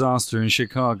the disaster in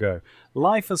Chicago,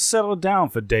 life has settled down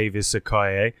for Davis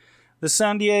Okoye. The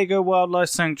San Diego Wildlife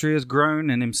Sanctuary has grown,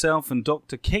 and himself and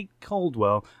Dr. Kate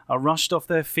Caldwell are rushed off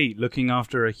their feet looking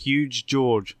after a huge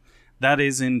George. That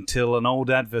is until an old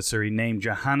adversary named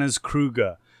Johannes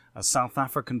Kruger, a South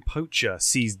African poacher,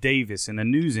 sees Davis in a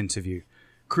news interview.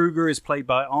 Kruger is played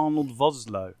by Arnold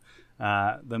Vosloo,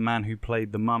 the man who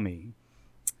played the Mummy,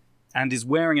 and is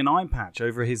wearing an eye patch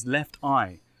over his left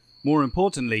eye. More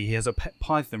importantly, he has a pet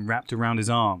python wrapped around his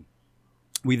arm.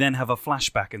 We then have a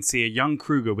flashback and see a young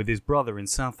Kruger with his brother in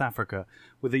South Africa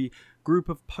with a group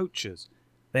of poachers.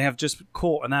 They have just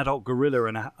caught an adult gorilla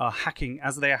and are hacking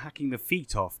as they are hacking the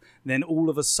feet off. Then all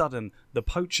of a sudden, the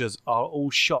poachers are all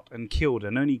shot and killed,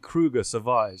 and only Kruger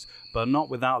survives, but not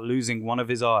without losing one of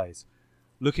his eyes.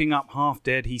 Looking up half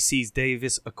dead, he sees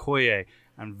Davis Okoye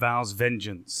and vows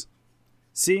vengeance.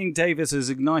 Seeing Davis has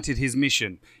ignited his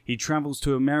mission, he travels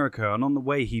to America, and on the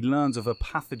way he learns of a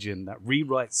pathogen that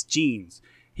rewrites genes.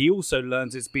 He also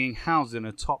learns it's being housed in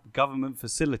a top government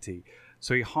facility.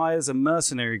 So he hires a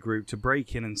mercenary group to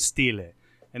break in and steal it.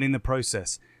 And in the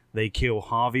process, they kill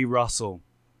Harvey Russell.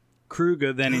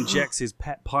 Kruger then injects his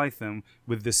pet python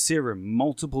with the serum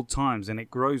multiple times and it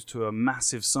grows to a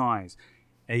massive size.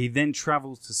 He then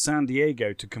travels to San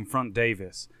Diego to confront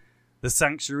Davis. The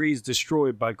sanctuary is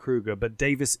destroyed by Kruger, but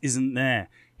Davis isn't there.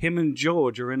 Him and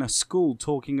George are in a school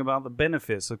talking about the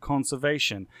benefits of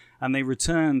conservation, and they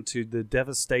return to the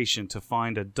devastation to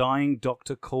find a dying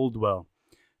Dr. Caldwell,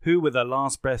 who with her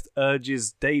last breath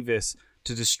urges Davis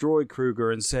to destroy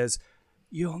Kruger and says,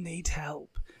 "You'll need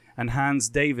help," and hands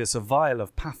Davis a vial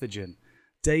of pathogen.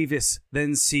 Davis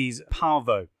then sees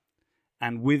Parvo,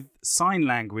 and with sign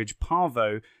language,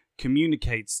 Parvo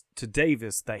communicates to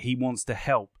Davis that he wants to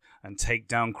help and take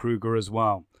down Kruger as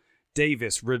well.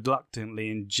 Davis reluctantly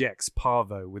injects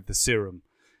Parvo with the serum.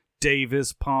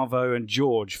 Davis, Parvo, and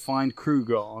George find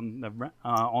Kruger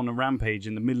on a rampage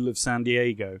in the middle of San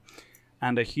Diego,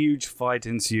 and a huge fight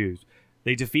ensues.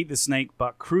 They defeat the snake,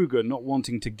 but Kruger, not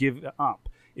wanting to give up,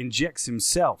 injects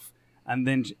himself and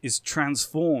then is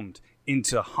transformed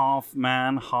into half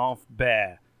man, half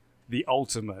bear, the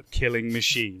ultimate killing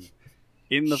machine.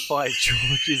 In the fight,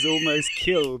 George is almost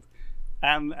killed,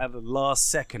 and at the last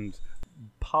second,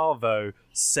 Parvo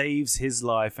saves his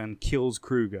life and kills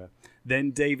Kruger.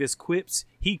 Then Davis quips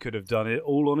he could have done it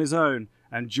all on his own,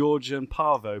 and George and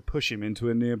Parvo push him into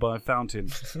a nearby fountain.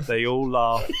 They all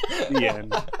laugh. The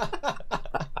end.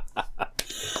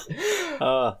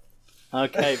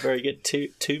 Okay, very good.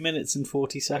 2 minutes and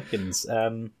 40 seconds.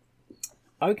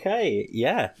 Okay,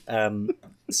 yeah. Come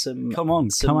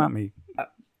at me.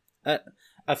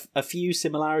 A few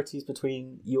similarities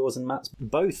between yours and Matt's,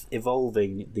 both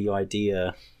evolving the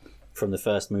idea from the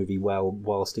first movie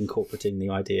whilst incorporating the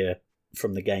idea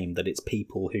from the game that it's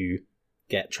people who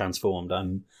get transformed.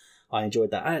 I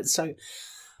enjoyed that. So,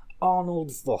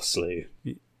 Arnold Vosloo.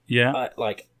 Yeah.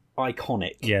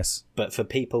 Iconic. Yes. But for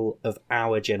people of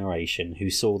our generation who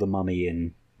saw The Mummy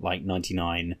in,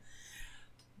 99,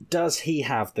 does he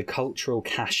have the cultural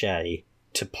cachet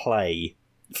to play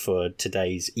for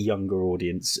today's younger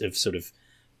audience of sort of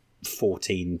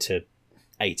 14 to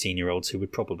 18-year-olds who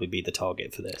would probably be the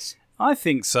target for this? I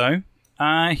think so.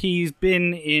 He's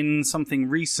been in something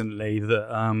recently that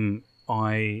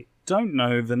I don't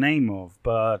know the name of,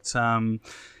 but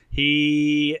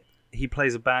he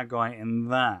plays a bad guy in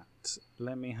that.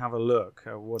 Let me have a look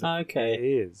at what it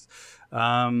is.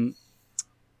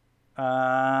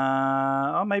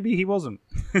 Maybe he wasn't.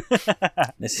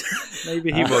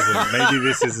 Maybe he wasn't. Maybe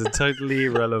this is a totally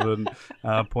irrelevant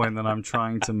point that I'm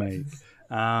trying to make.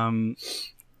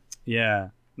 Yeah.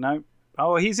 No.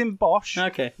 Oh, he's in Bosch.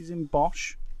 Okay. He's in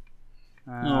Bosch.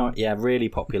 Really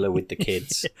popular with the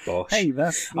kids. Bosch. Hey,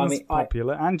 that's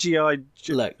popular. And G.I.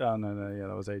 Look. Oh no, yeah,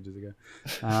 that was ages ago.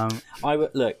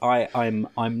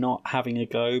 I'm not having a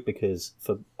go because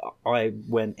I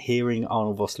went hearing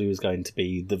Arnold Vosloo was going to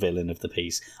be the villain of the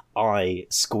piece. I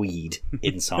squeed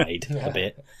inside a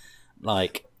bit.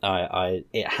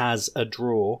 It has a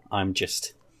draw. I'm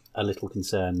just a little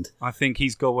concerned. I think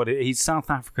he's got he's South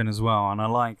African as well, and I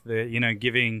like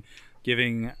giving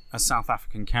a South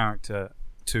African character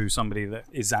to somebody that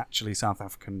is actually South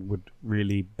African would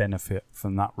really benefit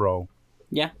from that role.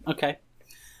 Yeah, okay.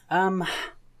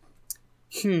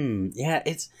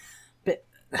 It's but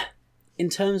in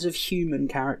terms of human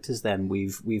characters then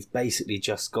we've basically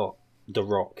just got The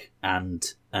Rock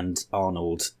and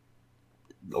Arnold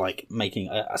making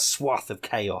a swath of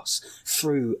chaos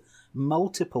through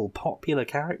multiple popular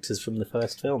characters from the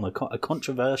first film, a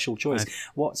controversial choice.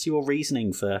 What's your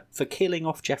reasoning for killing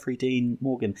off Jeffrey Dean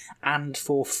Morgan and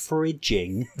for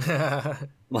fridging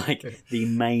the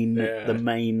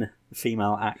main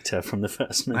female actor from the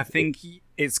first movie? I think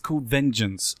it's called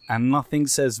vengeance, and nothing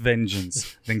says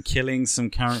vengeance than killing some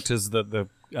characters that the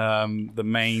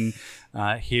main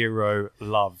hero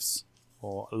loves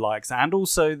or likes, and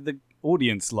also the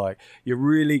audience like. You're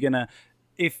really gonna.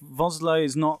 If Vosloo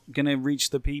is not going to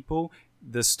reach the people,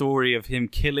 the story of him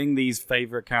killing these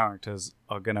favourite characters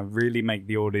are going to really make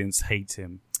the audience hate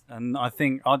him. And I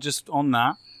think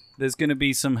there's going to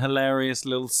be some hilarious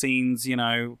little scenes,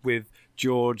 with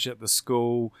George at the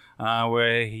school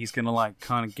where he's going to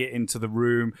kind of get into the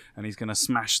room and he's going to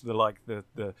smash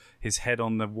his head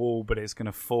on the wall, but it's going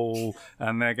to fall,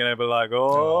 and they're going to be like,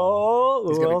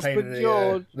 he's going to be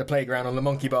playing the playground on the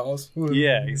monkey bars.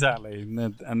 Yeah, exactly.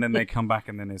 And then they come back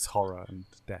and then it's horror and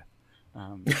death.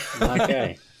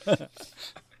 Okay.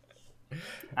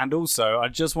 And also, I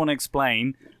just want to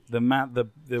explain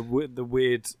the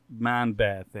weird man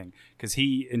bear thing, because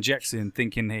he injects in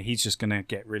thinking that he's just gonna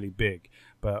get really big,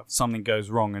 but something goes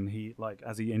wrong, and he like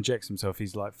as he injects himself,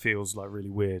 he's like feels like really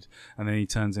weird, and then he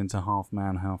turns into half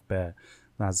man, half bear.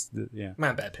 That's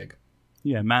Man bear pig.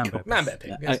 Yeah, man bear. Man bear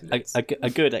pig. Yes, A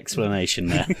good explanation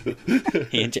there.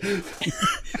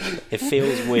 It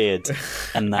feels weird,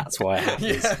 and that's why it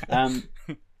happens.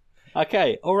 Yeah.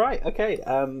 Okay, all right, okay.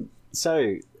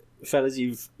 So, fellas,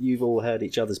 you've all heard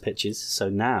each other's pitches, so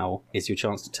now is your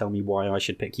chance to tell me why I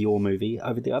should pick your movie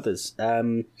over the others.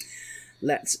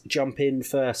 Let's jump in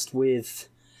first with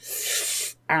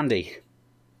Andy.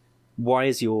 Why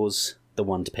is yours the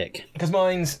one to pick? Because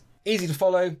mine's easy to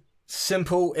follow,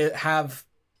 simple. It have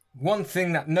one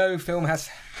thing that no film has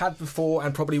had before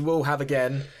and probably will have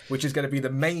again, which is going to be the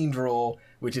main draw,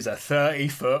 which is a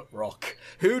 30-foot rock.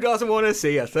 Who doesn't want to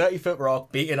see a 30-foot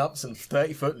rock beating up some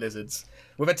 30-foot lizards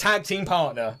with a tag team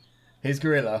partner, his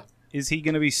gorilla? Is he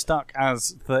going to be stuck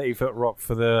as 30-foot rock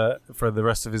for the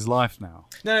rest of his life now?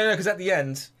 No, because at the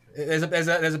end, there's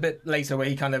a bit later where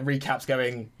he kind of recaps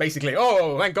going, basically,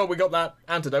 oh, thank God we got that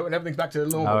antidote and everything's back to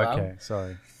normal now. Okay,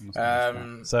 sorry.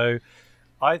 So,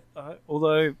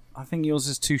 although I think yours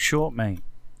is too short, mate.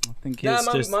 I think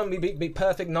it's mine would be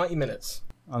perfect 90 minutes.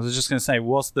 I was just going to say,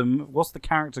 what's the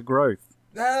character growth?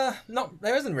 There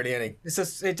isn't really any. It's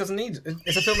just it's a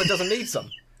film that doesn't need some.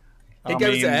 He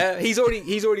goes there. He's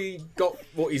already got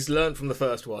what he's learned from the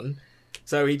first one,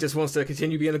 so he just wants to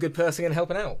continue being a good person and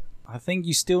helping out. I think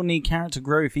you still need character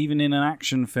growth even in an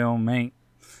action film, mate.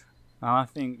 And I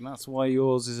think that's why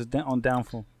yours is on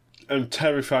downfall. I'm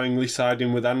terrifyingly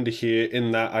siding with Andy here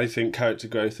in that I think character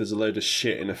growth is a load of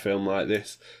shit in a film like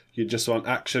this. You just want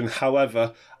action.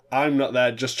 However, I'm not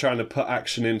there just trying to put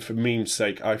action in for meme's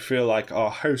sake. I feel like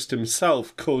our host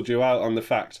himself called you out on the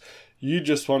fact you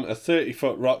just want a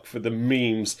 30-foot rock for the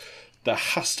memes. There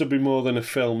has to be more than a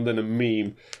film than a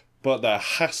meme, but there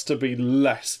has to be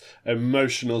less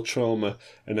emotional trauma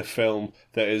in a film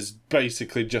that is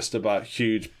basically just about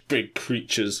huge, big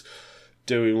creatures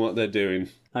doing what they're doing.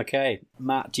 Okay,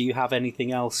 Matt, do you have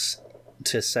anything else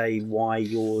to say why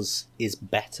yours is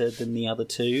better than the other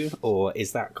two, or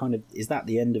is that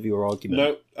the end of your argument?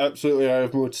 No, absolutely. I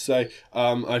have more to say.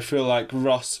 I feel like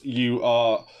Ross, you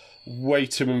are way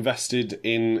too invested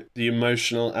in the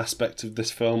emotional aspect of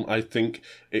this film. I think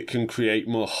it can create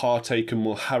more heartache and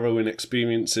more harrowing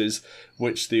experiences,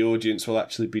 which the audience will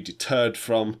actually be deterred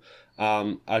from.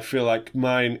 I feel like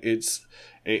mine,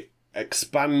 it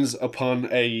expands upon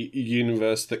a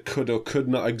universe that could or could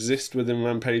not exist within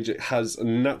Rampage. It has a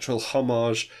natural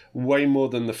homage, way more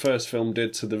than the first film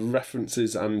did, to the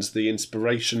references and the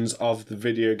inspirations of the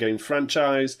video game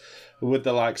franchise, with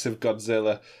the likes of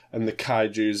Godzilla and the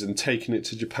kaijus, and taking it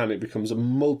to Japan, it becomes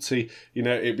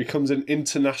it becomes an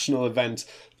international event.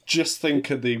 Just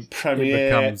think of the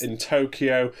premiere in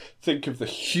Tokyo. Think of the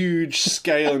huge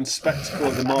scale and spectacle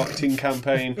of the marketing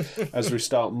campaign as we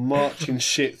start marching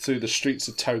shit through the streets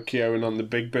of Tokyo and on the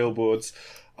big billboards.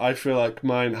 I feel like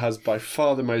mine has by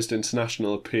far the most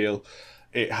international appeal.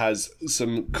 It has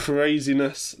some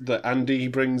craziness that Andy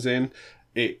brings in.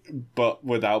 But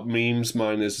without memes.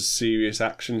 Mine is a serious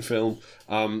action film,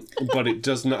 but it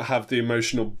does not have the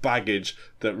emotional baggage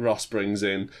that Ross brings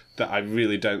in that I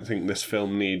really don't think this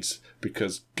film needs,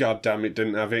 because goddamn it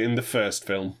didn't have it in the first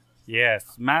film. Yes,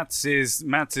 Matt's is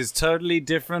totally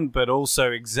different, but also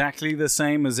exactly the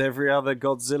same as every other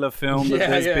Godzilla film that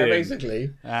there's been.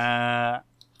 Basically.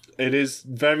 It is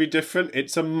very different.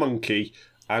 It's a monkey.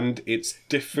 And it's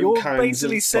different kinds of You're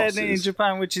basically bosses. setting it in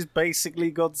Japan, which is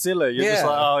basically Godzilla. You're just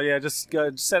like, just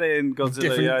go set it in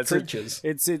Godzilla. Different creatures.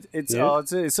 It's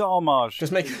an homage.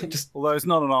 Just Although it's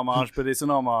not an homage, but it's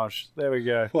an homage. There we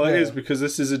go. Well, it is, because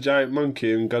this is a giant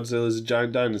monkey and Godzilla's a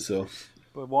giant dinosaur.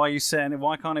 But why are you setting it?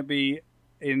 Why can't it be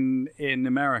in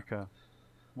America?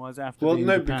 Why does it have to be in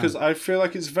Japan? Because I feel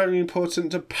like it's very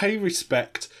important to pay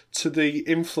respect to the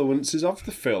influences of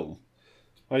the film.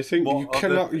 I think you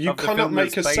cannot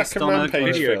make a second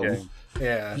Rampage film. Game.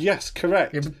 Yeah. Yes,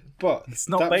 correct. Yeah, but it's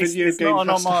not that based, video it's game not an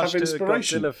has to homage have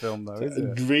inspiration. to a Godzilla film, though, is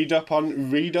it? Read up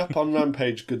on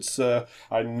Rampage, good sir.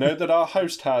 I know that our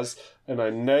host has, and I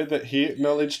know that he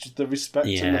acknowledged the respect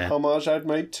and the homage I'd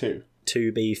made too.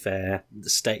 To be fair, the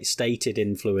stated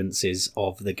influences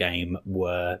of the game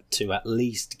were to at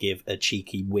least give a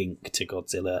cheeky wink to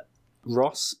Godzilla.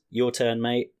 Ross, your turn,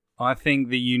 mate. I think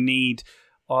that you need.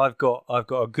 I've got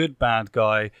a good bad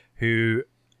guy who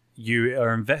you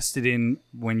are invested in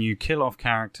when you kill off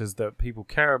characters that people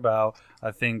care about.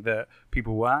 I think that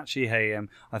people will actually hate him.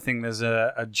 I think there's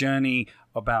a journey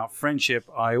about friendship.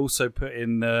 I also put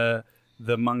in the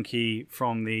monkey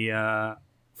from the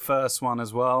first one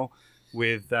as well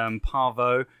with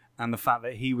Parvo, and the fact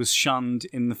that he was shunned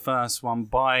in the first one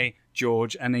by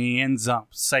George, and he ends up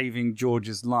saving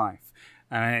George's life.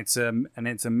 And it's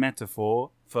a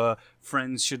metaphor for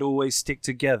friends should always stick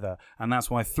together, and that's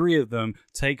why 3 of them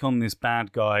take on this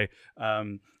bad guy,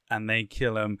 and they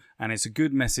kill him. And it's a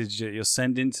good message that you're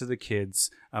sending to the kids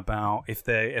about if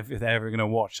they're ever going to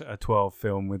watch a 12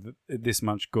 film with this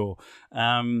much gore.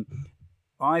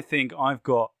 I think I've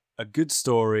got a good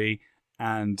story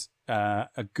and a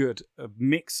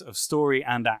mix of story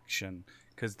and action.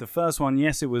 Because the first one,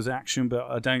 yes, it was action, but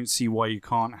I don't see why you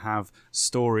can't have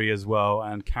story as well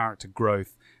and character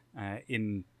growth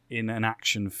in an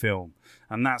action film.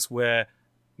 And that's where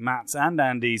Matt's and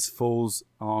Andy's falls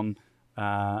on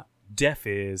deaf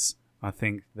ears. I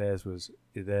think theirs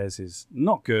is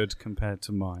not good compared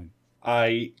to mine.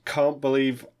 I can't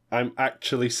believe I'm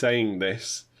actually saying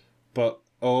this, but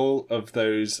all of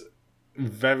those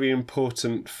very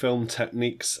important film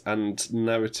techniques and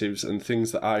narratives and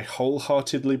things that I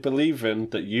wholeheartedly believe in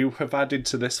that you have added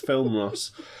to this film,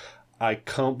 Ross, I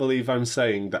can't believe I'm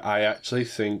saying that I actually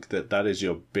think that is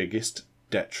your biggest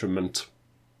detriment.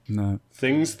 No.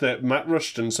 Things that Matt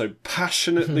Rushton so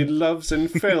passionately loves in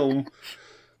film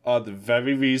are the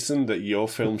very reason that your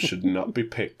film should not be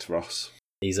picked, Ross.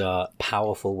 These are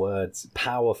powerful words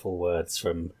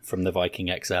from the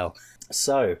Viking XL.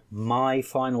 So, my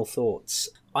final thoughts.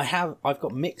 I've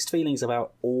got mixed feelings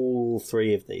about all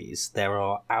 3 of these. There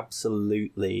are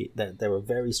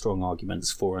very strong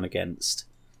arguments for and against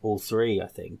all 3, I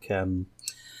think.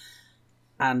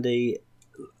 Andy,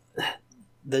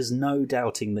 there's no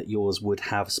doubting that yours would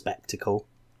have spectacle,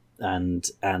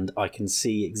 and I can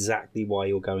see exactly why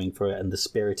you're going for it and the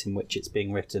spirit in which it's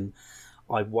being written.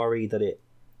 I worry that it,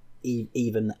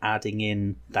 even adding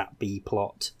in that B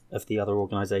plot of the other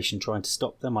organisation trying to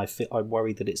stop them, I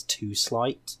worry that it's too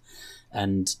slight,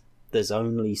 and there's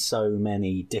only so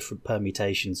many different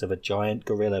permutations of a giant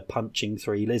gorilla punching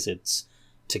 3 lizards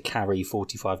to carry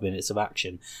 45 minutes of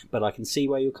action. But I can see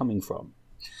where you're coming from.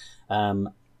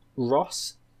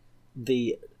 Ross,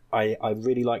 I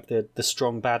really like the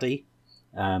strong baddie.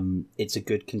 It's a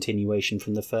good continuation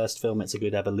from the first film. It's a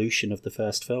good evolution of the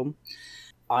first film.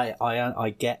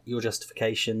 I get your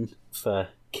justification for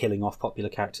killing off popular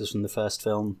characters from the first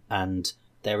film, and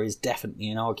there is definitely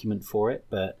an argument for it,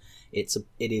 but it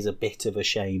is a bit of a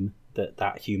shame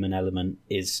that human element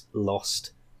is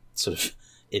lost sort of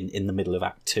in the middle of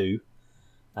Act 2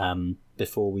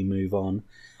 before we move on.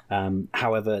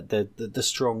 However, the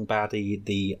strong baddie,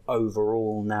 the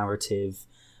overall narrative,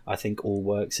 I think all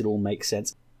works. It all makes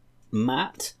sense.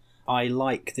 Matt, I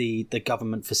like the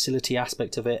government facility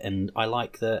aspect of it, and I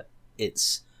like that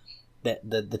it's that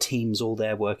the teams all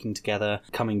there working together.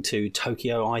 Coming to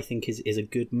Tokyo, I think is a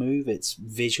good move. It's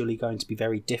visually going to be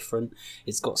very different.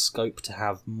 It's got scope to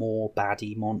have more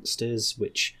baddie monsters,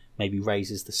 which maybe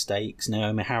raises the stakes.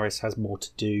 Naomi Harris has more to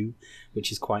do,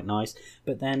 which is quite nice.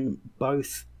 But then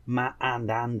both Matt and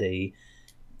Andy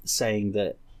saying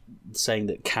that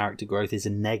character growth is a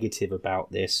negative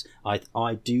about this,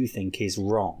 I do think is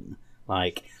wrong.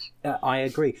 Like, I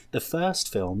agree. The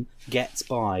first film gets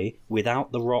by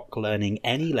without The Rock learning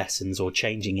any lessons or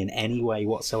changing in any way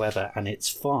whatsoever, and it's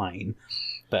fine.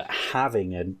 But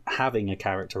having a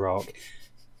character arc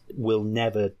will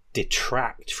never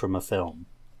detract from a film,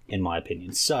 in my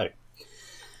opinion. So,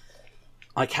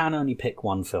 I can only pick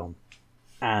one film,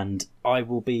 and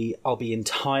I'll be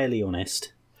entirely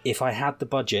honest. If I had the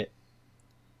budget,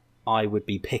 I would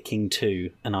be picking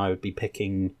 2, and I would be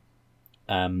picking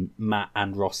Matt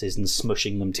and Ross's and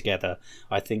smushing them together.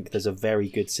 I think there's a very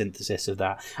good synthesis of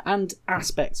that, and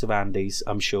aspects of Andy's,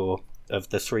 I'm sure, of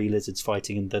the 3 lizards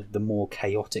fighting and the more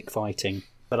chaotic fighting.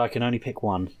 But I can only pick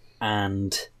one,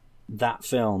 and that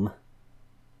film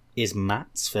is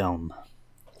Matt's film.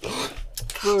 Fuck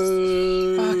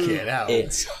it out.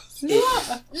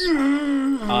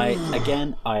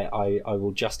 I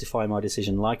will justify my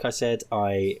decision. Like I said,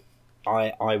 I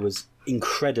was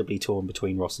incredibly torn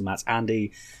between Ross and Matt.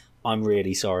 Andy, I'm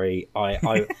really sorry. I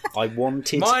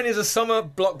wanted... Mine is a summer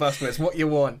blockbuster. It's what you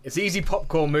want. It's easy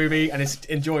popcorn movie, and it's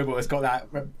enjoyable. It's got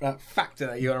that factor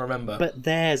that you're going to remember. But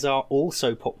theirs are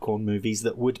also popcorn movies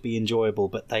that would be enjoyable,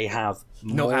 but they have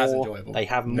more... Not as enjoyable. They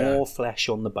have more flesh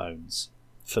on the bones,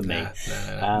 for me.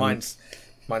 No.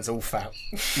 Mine's all fat.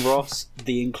 Ross,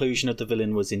 the inclusion of the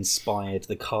villain was inspired.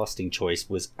 The casting choice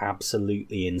was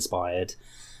absolutely inspired.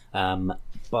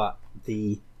 But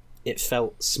it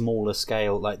felt smaller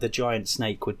scale. Like, the giant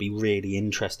snake would be really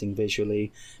interesting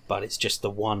visually, but it's just the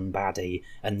one baddie,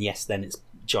 and yes, then it's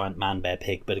giant man-bear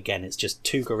pig, but again, it's just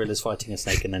 2 gorillas fighting a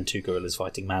snake and then 2 gorillas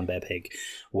fighting man-bear pig,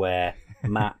 where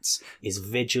Matt's is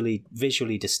visually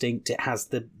distinct. It has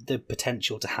the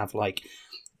potential to have like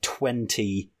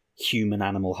 20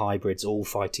 human-animal hybrids all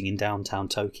fighting in downtown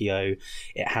Tokyo.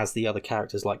 It has the other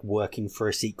characters like working for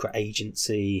a secret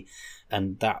agency,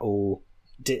 and that all...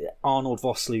 Arnold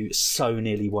Vosloo so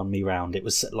nearly won me round. It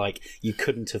was like you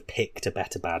couldn't have picked a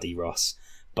better baddie, Ross,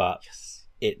 but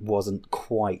it wasn't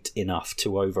quite enough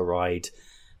to override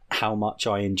how much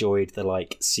I enjoyed the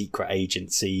like secret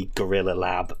agency gorilla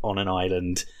lab on an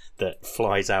island that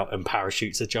flies out and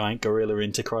parachutes a giant gorilla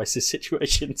into crisis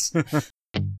situations.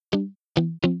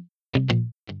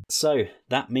 So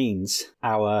that means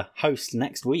our host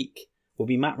next week will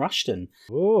be Matt Rushton.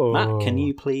 Whoa. Matt, can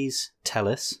you please tell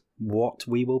us what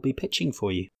we will be pitching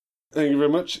for you? Thank you very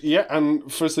much. Yeah,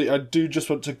 and firstly, I do just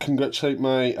want to congratulate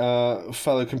my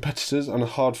fellow competitors on a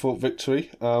hard-fought victory.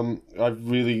 I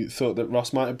really thought that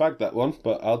Ross might have bagged that one,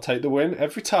 but I'll take the win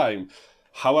every time.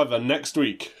 However, next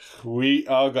week, we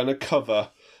are going to cover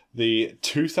the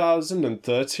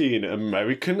 2013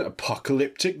 American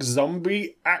apocalyptic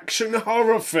zombie action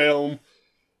horror film,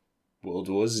 World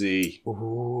War Z.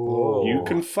 Ooh. You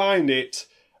can find it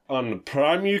on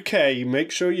Prime UK.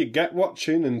 Make sure you get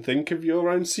watching and think of your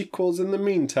own sequels in the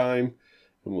meantime,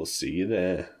 and we'll see you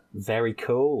there. Very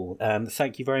cool.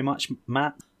 Thank you very much,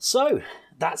 Matt. So,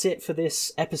 that's it for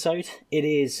this episode. It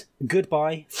is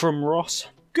goodbye from Ross.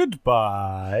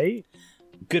 Goodbye.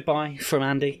 Goodbye from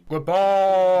Andy.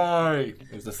 Goodbye!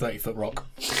 It was the 30-foot rock.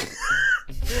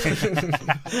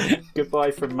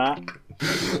 Goodbye from Matt.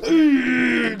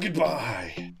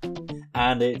 Goodbye.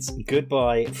 And it's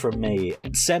goodbye from me.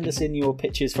 Send us in your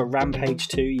pitches for Rampage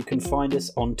 2. You can find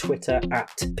us on Twitter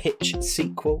at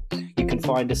PitchSequel. You can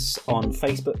find us on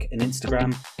Facebook and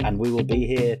Instagram. And we will be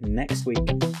here next week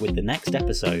with the next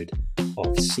episode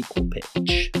of Sequel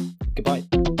Pitch.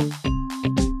 Goodbye.